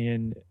happened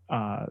in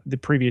the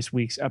previous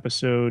week's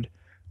episode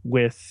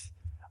with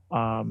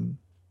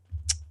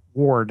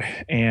Ward,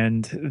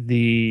 and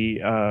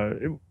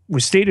it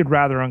was stated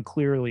rather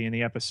unclearly in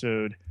the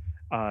episode.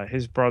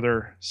 His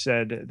brother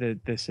said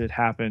that this had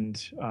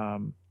happened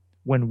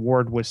when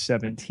Ward was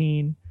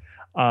 17.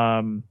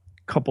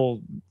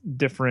 Couple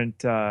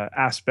different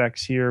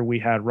aspects here. We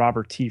had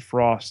Robert T.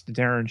 Frost,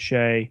 Darren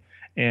Shea,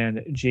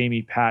 and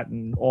Jamie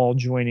Patton all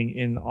joining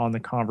in on the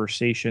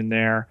conversation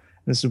there.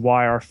 This is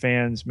why our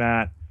fans,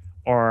 Matt,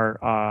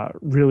 are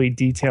really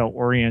detail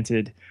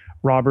oriented.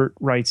 Robert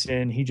writes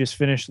in, he just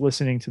finished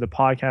listening to the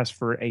podcast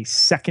for a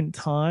second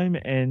time,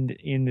 and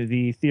in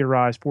the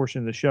theorized portion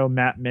of the show,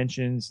 Matt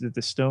mentions that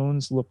the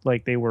stones looked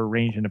like they were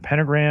arranged in a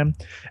pentagram,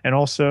 and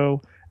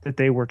also that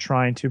they were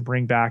trying to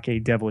bring back a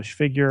devilish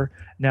figure.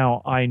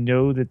 Now, I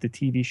know that the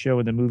TV show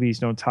and the movies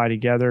don't tie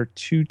together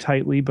too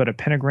tightly, but a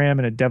pentagram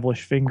and a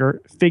devilish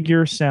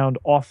figure sound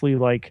awfully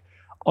like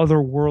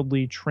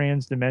otherworldly,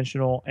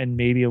 trans-dimensional, and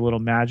maybe a little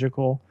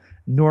magical.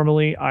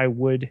 Normally, I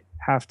would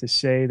have to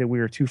say that we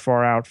are too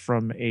far out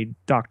from a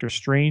Doctor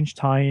Strange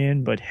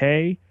tie-in, but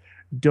hey,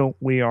 don't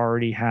we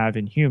already have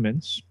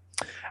Inhumans?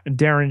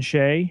 Darren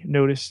Shea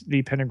noticed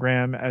the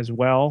pentagram as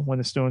well when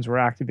the stones were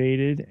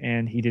activated,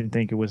 and he didn't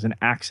think it was an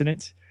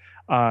accident.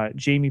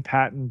 Jamie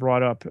Patton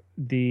brought up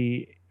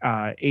the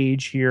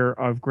age here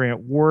of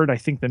Grant Ward. I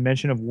think the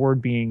mention of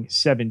Ward being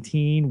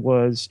 17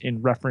 was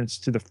in reference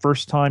to the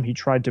first time he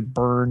tried to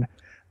burn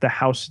the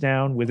house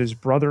down with his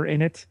brother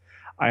in it.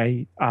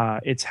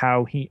 It's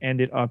how he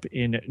ended up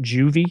in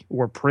juvie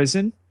or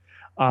prison,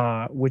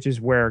 which is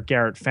where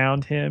Garrett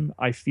found him.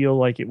 I feel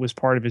like it was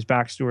part of his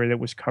backstory that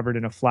was covered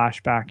in a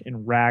flashback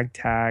in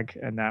Ragtag,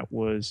 and that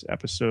was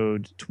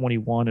episode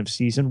 21 of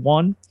season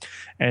 1.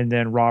 And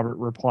then Robert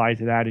replied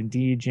to that,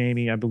 indeed,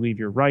 Jamie, I believe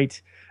you're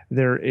right.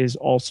 There is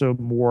also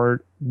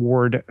more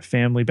Ward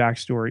family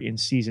backstory in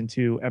season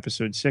 2,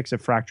 episode 6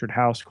 of Fractured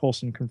House.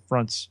 Coulson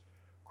confronts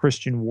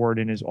Christian Ward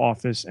in his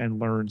office and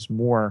learns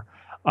more.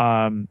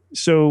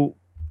 So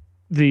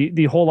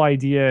the whole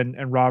idea,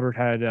 and Robert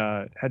had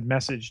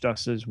messaged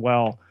us as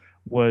well,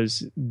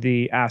 was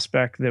the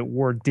aspect that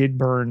Ward did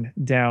burn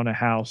down a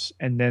house,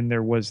 and then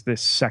there was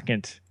this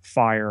second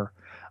fire.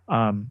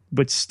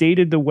 But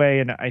stated the way,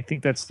 and I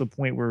think that's the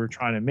point we're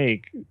trying to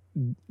make,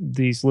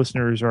 these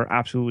listeners are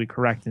absolutely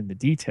correct in the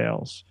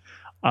details.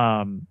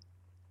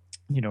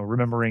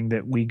 Remembering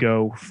that we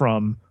go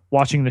from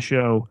watching the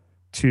show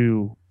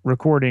to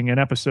recording an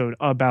episode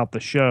about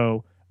the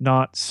show,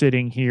 not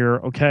sitting here,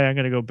 okay, I'm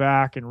going to go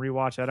back and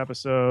rewatch that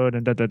episode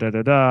and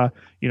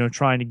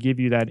trying to give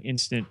you that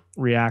instant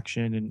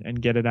reaction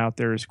and get it out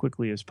there as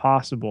quickly as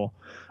possible.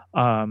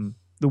 The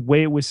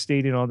way it was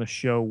stated on the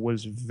show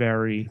was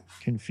very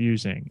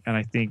confusing, and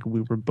I think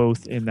we were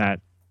both in that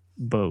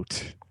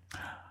boat.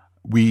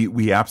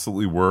 We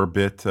absolutely were a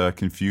bit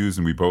confused,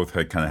 and we both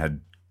had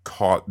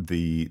caught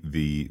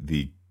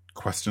the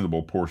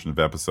questionable portion of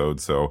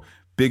episodes. So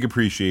big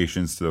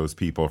appreciations to those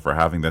people for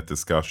having that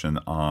discussion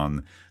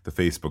on the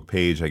Facebook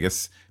page. I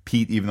guess,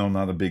 Pete, even though I'm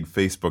not a big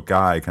Facebook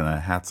guy, kind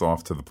of hats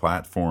off to the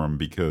platform,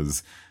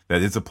 because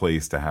that is a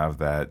place to have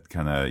that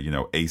kind of,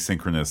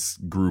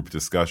 asynchronous group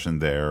discussion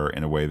there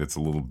in a way that's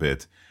a little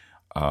bit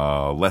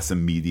less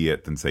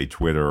immediate than, say,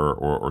 Twitter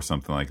or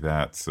something like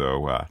that.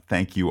 So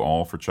thank you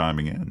all for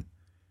chiming in.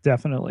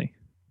 Definitely.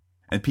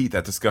 And Pete,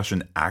 that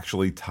discussion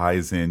actually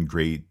ties in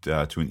great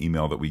to an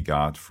email that we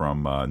got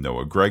from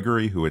Noah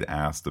Gregory, who had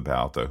asked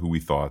about who we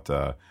thought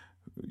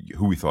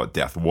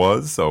Death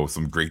was. So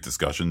some great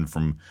discussion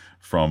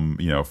from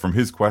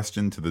his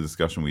question to the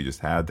discussion we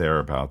just had there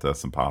about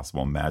some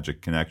possible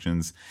magic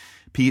connections.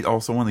 Pete,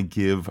 also want to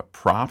give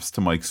props to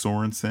Mike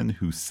Sorensen,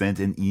 who sent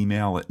an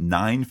email at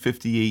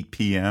 9:58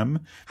 p.m.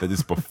 That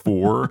is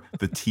before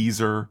the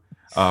teaser.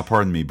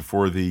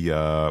 Before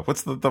the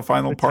what's the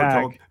final part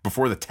called?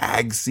 Before the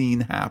tag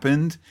scene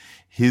happened,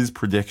 his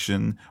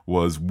prediction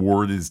was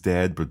Ward is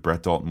dead, but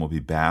Brett Dalton will be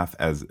back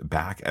as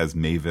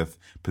Maveth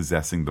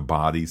possessing the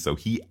body. So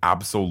he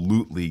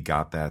absolutely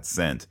got that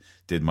sent,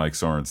 did Mike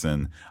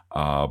Sorensen,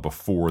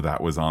 before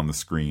that was on the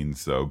screen.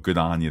 So good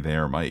on you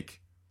there,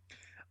 Mike.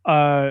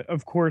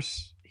 Of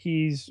course,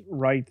 he's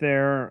right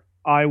there.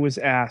 I was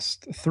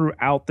asked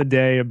throughout the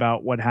day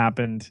about what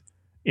happened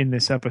in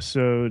this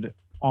episode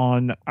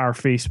on our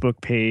Facebook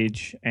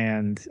page,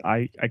 and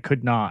I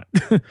could not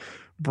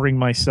bring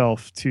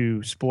myself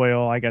to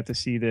spoil. I got to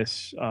see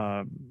this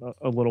a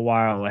little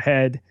while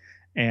ahead,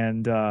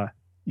 and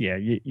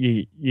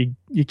you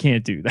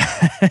can't do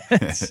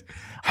that.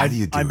 How do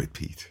you do it,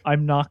 Pete?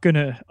 I'm not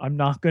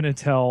gonna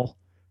tell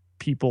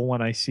people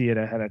when I see it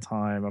ahead of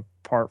time,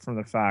 apart from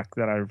the fact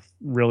that I've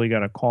really got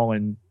to call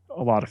in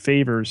a lot of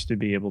favors to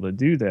be able to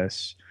do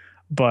this.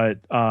 But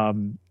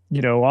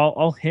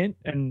I'll hint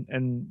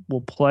and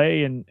we'll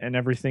play and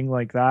everything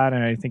like that.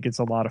 And I think it's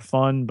a lot of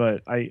fun,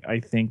 but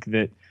I think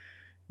that,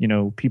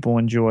 people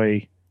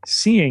enjoy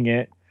seeing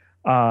it.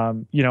 I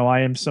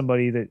am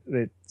somebody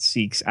that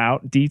seeks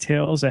out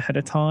details ahead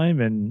of time.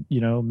 And,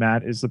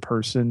 Matt is the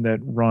person that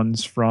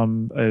runs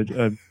from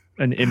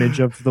an image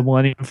of the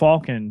Millennium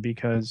Falcon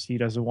because he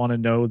doesn't want to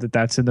know that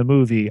that's in the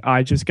movie.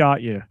 I just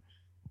got you.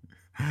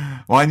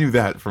 Well, I knew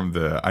that from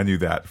all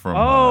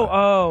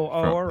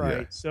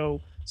right. Yeah.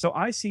 So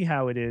I see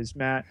how it is,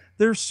 Matt.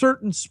 There's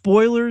certain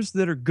spoilers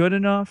that are good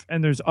enough,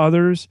 and there's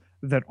others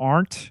that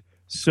aren't.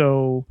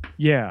 So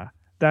yeah,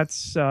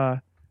 that's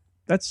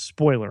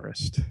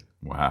spoilerist.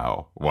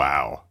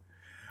 Wow.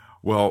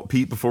 Well,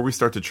 Pete, before we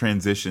start to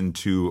transition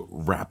to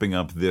wrapping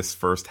up this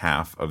first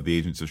half of the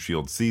Agents of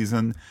S.H.I.E.L.D.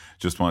 season,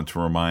 just want to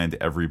remind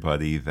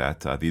everybody that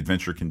the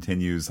adventure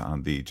continues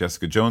on the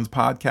Jessica Jones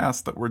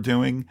podcast that we're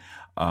doing.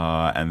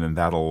 And then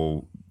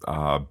that'll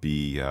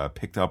be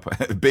picked up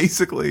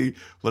basically,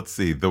 let's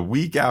see, the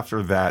week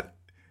after that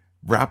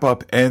wrap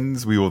up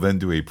ends, we will then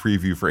do a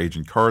preview for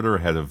Agent Carter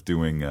ahead of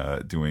doing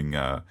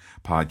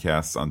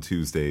podcasts on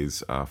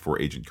Tuesdays for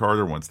Agent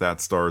Carter once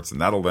that starts, and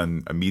that'll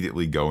then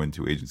immediately go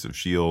into Agents of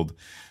S.H.I.E.L.D.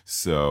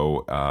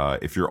 So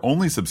if you're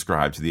only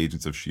subscribed to the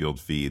Agents of S.H.I.E.L.D.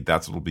 feed,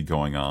 that's what'll be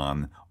going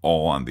on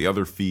all on the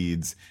other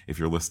feeds. If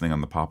you're listening on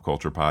the Pop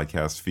Culture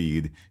Podcast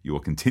feed, you will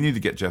continue to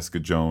get Jessica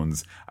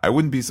Jones. I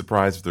wouldn't be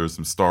surprised if there's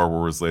some Star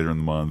Wars later in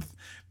the month,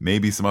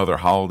 maybe some other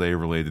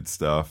holiday-related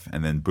stuff,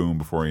 and then boom,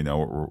 before you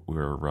know it,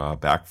 we're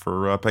back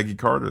for Peggy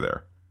Carter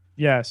there.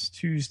 Yes,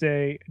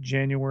 Tuesday,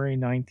 January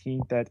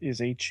 19th. That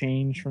is a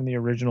change from the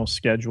original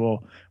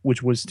schedule,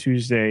 which was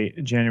Tuesday,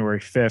 January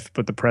 5th,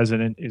 but the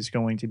president is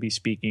going to be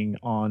speaking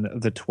on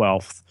the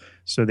 12th,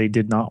 so they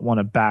did not want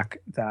to back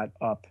that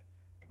up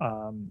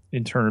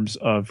in terms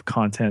of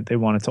content. They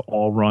wanted to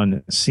all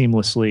run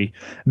seamlessly.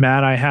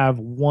 Matt, I have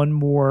one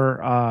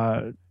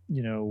more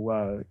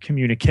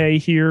communique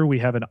here. We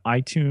have an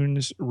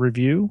iTunes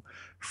review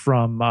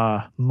from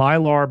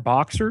Mylar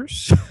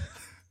Boxers.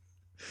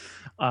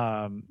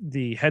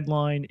 The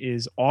headline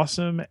is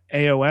awesome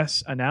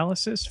AOS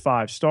analysis,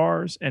 5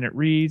 stars, and it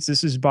reads,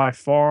 "This is by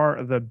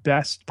far the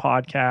best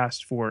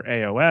podcast for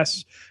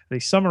AOS. They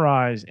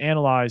summarize,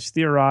 analyze,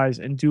 theorize,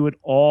 and do it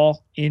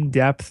all in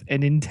depth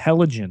and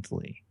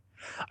intelligently.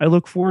 I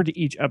look forward to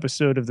each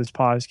episode of this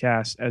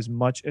podcast as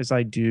much as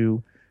I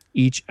do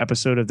each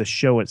episode of the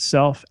show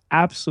itself.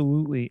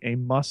 Absolutely a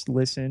must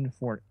listen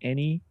for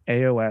any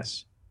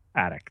AOS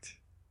addict."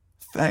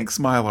 Thanks,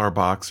 Mylar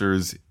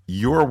Boxers.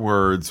 Your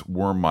words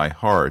warm my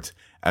heart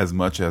as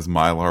much as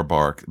Mylar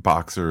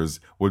Boxers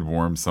would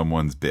warm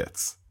someone's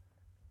bits.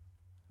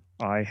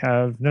 I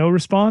have no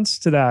response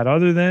to that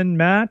other than,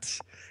 Matt,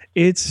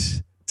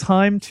 it's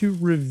time to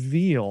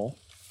reveal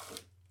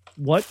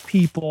what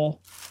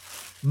people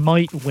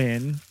might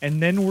win,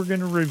 and then we're going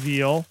to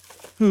reveal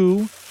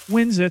who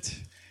wins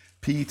it.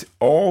 Pete,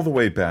 all the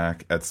way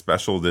back at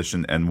Special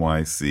Edition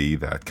NYC,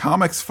 that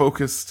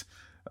comics-focused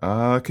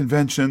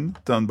convention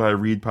done by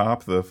Reed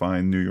Pop, the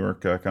fine New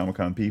York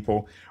Comic-Con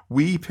people,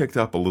 we picked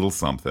up a little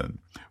something.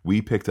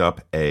 We picked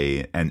up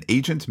an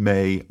Agent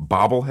May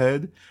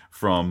bobblehead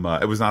from,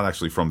 it was not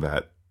actually from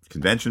that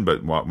convention,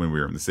 but when we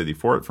were in the city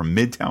for it, from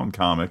Midtown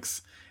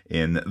Comics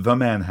in the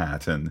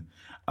Manhattan.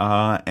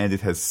 And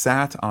it has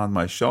sat on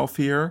my shelf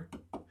here,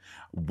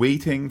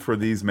 waiting for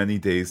these many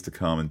days to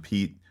come. And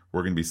Pete,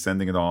 we're going to be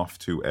sending it off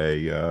to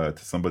to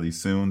somebody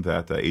soon,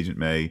 that Agent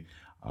May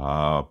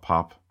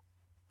pop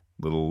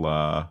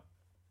little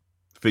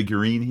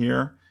figurine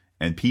here.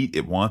 And Pete,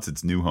 it wants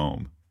its new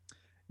home.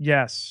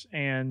 Yes,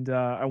 and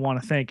I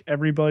want to thank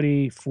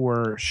everybody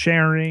for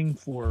sharing,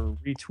 for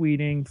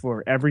retweeting,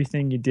 for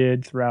everything you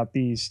did throughout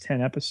these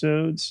 10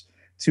 episodes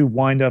to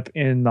wind up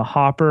in the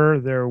hopper.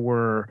 There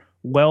were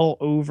well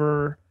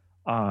over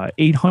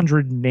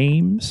 800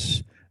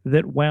 names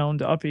that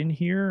wound up in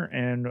here,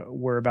 and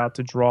we're about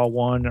to draw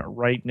one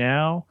right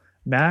now.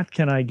 Matt,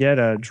 can I get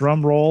a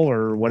drum roll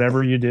or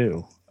whatever you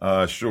do?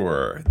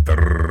 Sure.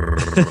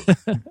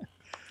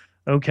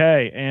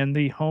 Okay, and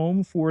the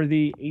home for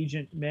the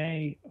Agent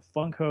May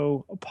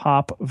Funko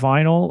Pop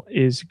vinyl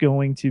is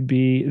going to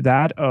be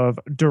that of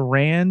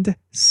Durand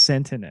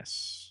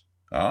Sentinus.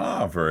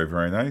 Ah, very,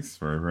 very nice.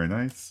 Very, very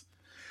nice.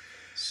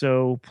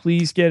 So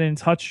please get in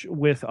touch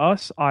with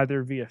us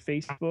either via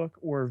Facebook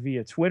or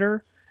via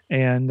Twitter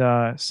and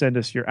send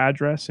us your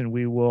address, and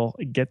we will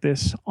get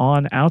this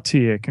on out to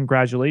you.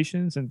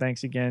 Congratulations, and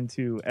thanks again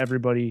to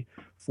everybody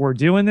for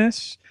doing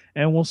this.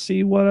 And we'll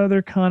see what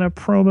other kind of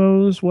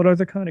promos, what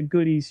other kind of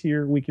goodies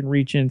here we can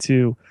reach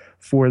into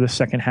for the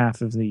second half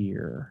of the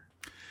year.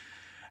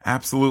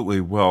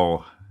 Absolutely.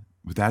 Well,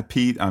 with that,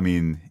 Pete, I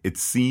mean, it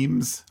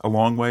seems a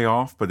long way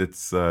off, but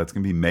it's going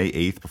to be May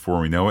 8th before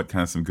we know it.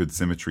 Kind of some good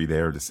symmetry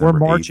there. December or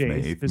March 8th, 8th.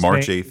 May 8th.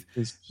 March 8th.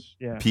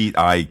 Yeah. Pete,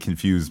 I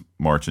confuse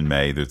March and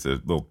May. There's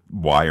a little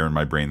wire in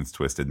my brain that's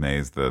twisted. May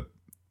is the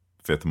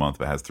 5th month,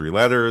 but has 3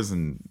 letters,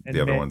 and the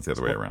other one's the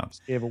other way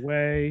around. Gave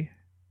away.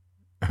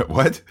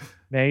 What?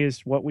 May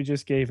is what we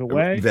just gave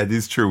away. That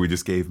is true. We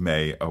just gave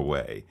May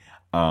away.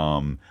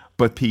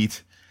 But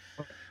Pete,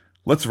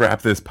 let's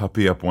wrap this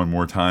puppy up one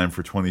more time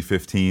for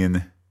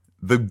 2015.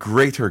 The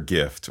greater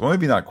gift, well,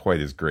 maybe not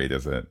quite as great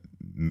as a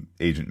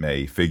Agent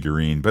May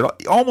figurine,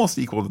 but almost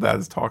equal to that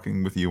is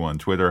talking with you on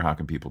Twitter. How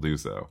can people do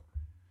so?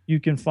 You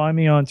can find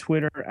me on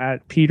Twitter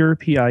at Peter,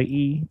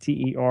 Pieterj,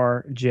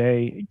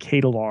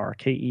 Ketelaar,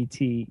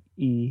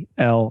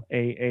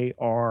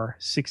 Ketelaar,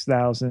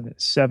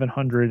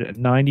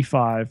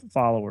 6,795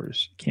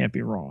 followers. Can't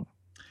be wrong.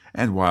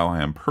 And while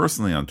I am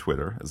personally on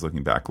Twitter as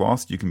Looking Back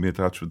Lost, you can be in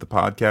touch with the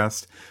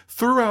podcast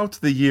throughout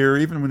the year,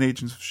 even when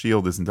Agents of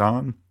S.H.I.E.L.D. isn't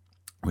on.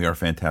 We are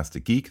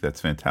Fantastic Geek. That's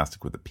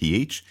fantastic with a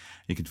PH.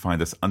 You can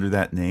find us under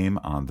that name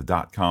on the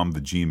 .com, the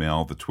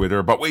Gmail, the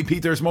Twitter. But wait,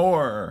 Pete, there's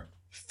more.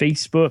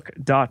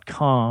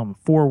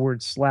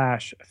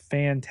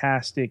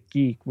 Facebook.com/Fantastic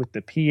Geek with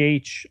the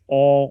PH,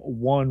 all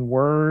one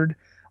word.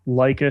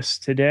 Like us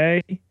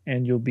today,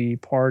 and you'll be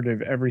part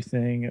of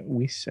everything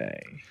we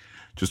say.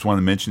 Just want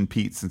to mention,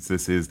 Pete, since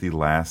this is the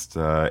last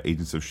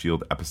Agents of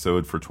S.H.I.E.L.D.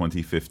 episode for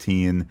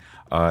 2015,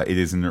 it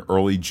is in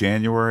early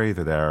January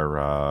that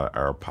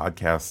our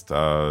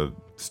podcast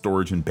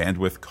storage and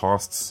bandwidth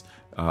costs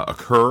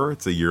occur.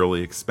 It's a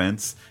yearly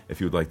expense.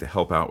 If you would like to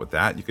help out with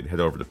that, you could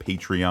head over to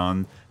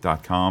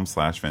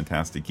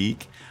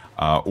patreon.com/fantasticgeek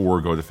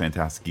or go to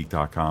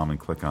fantasticgeek.com and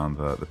click on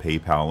the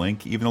PayPal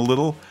link. Even a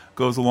little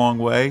goes a long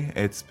way.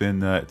 It's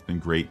been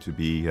great to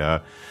be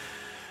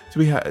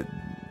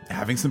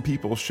having some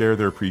people share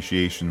their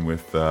appreciation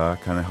with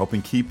kind of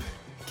helping keep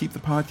the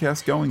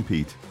podcast going,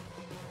 Pete.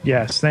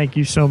 Yes, thank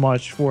you so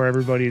much for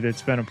everybody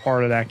that's been a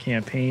part of that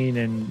campaign,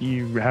 and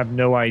you have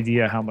no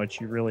idea how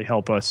much you really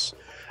help us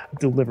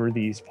deliver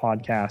these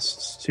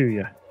podcasts to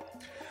you.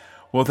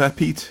 Well, with that,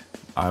 Pete,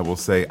 I will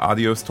say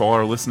adios to all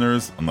our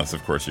listeners, unless,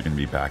 of course, you're going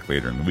to be back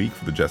later in the week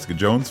for the Jessica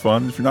Jones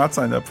Fund. If you're not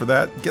signed up for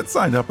that, get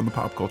signed up on the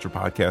Pop Culture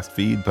Podcast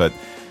feed. But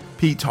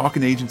Pete,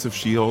 talking Agents of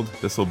S.H.I.E.L.D.,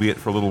 this will be it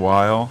for a little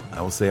while.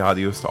 I will say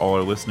adios to all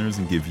our listeners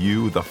and give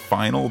you the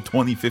final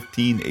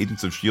 2015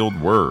 Agents of S.H.I.E.L.D.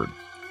 word.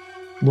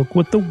 Look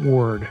what the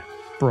ward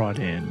brought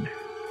in.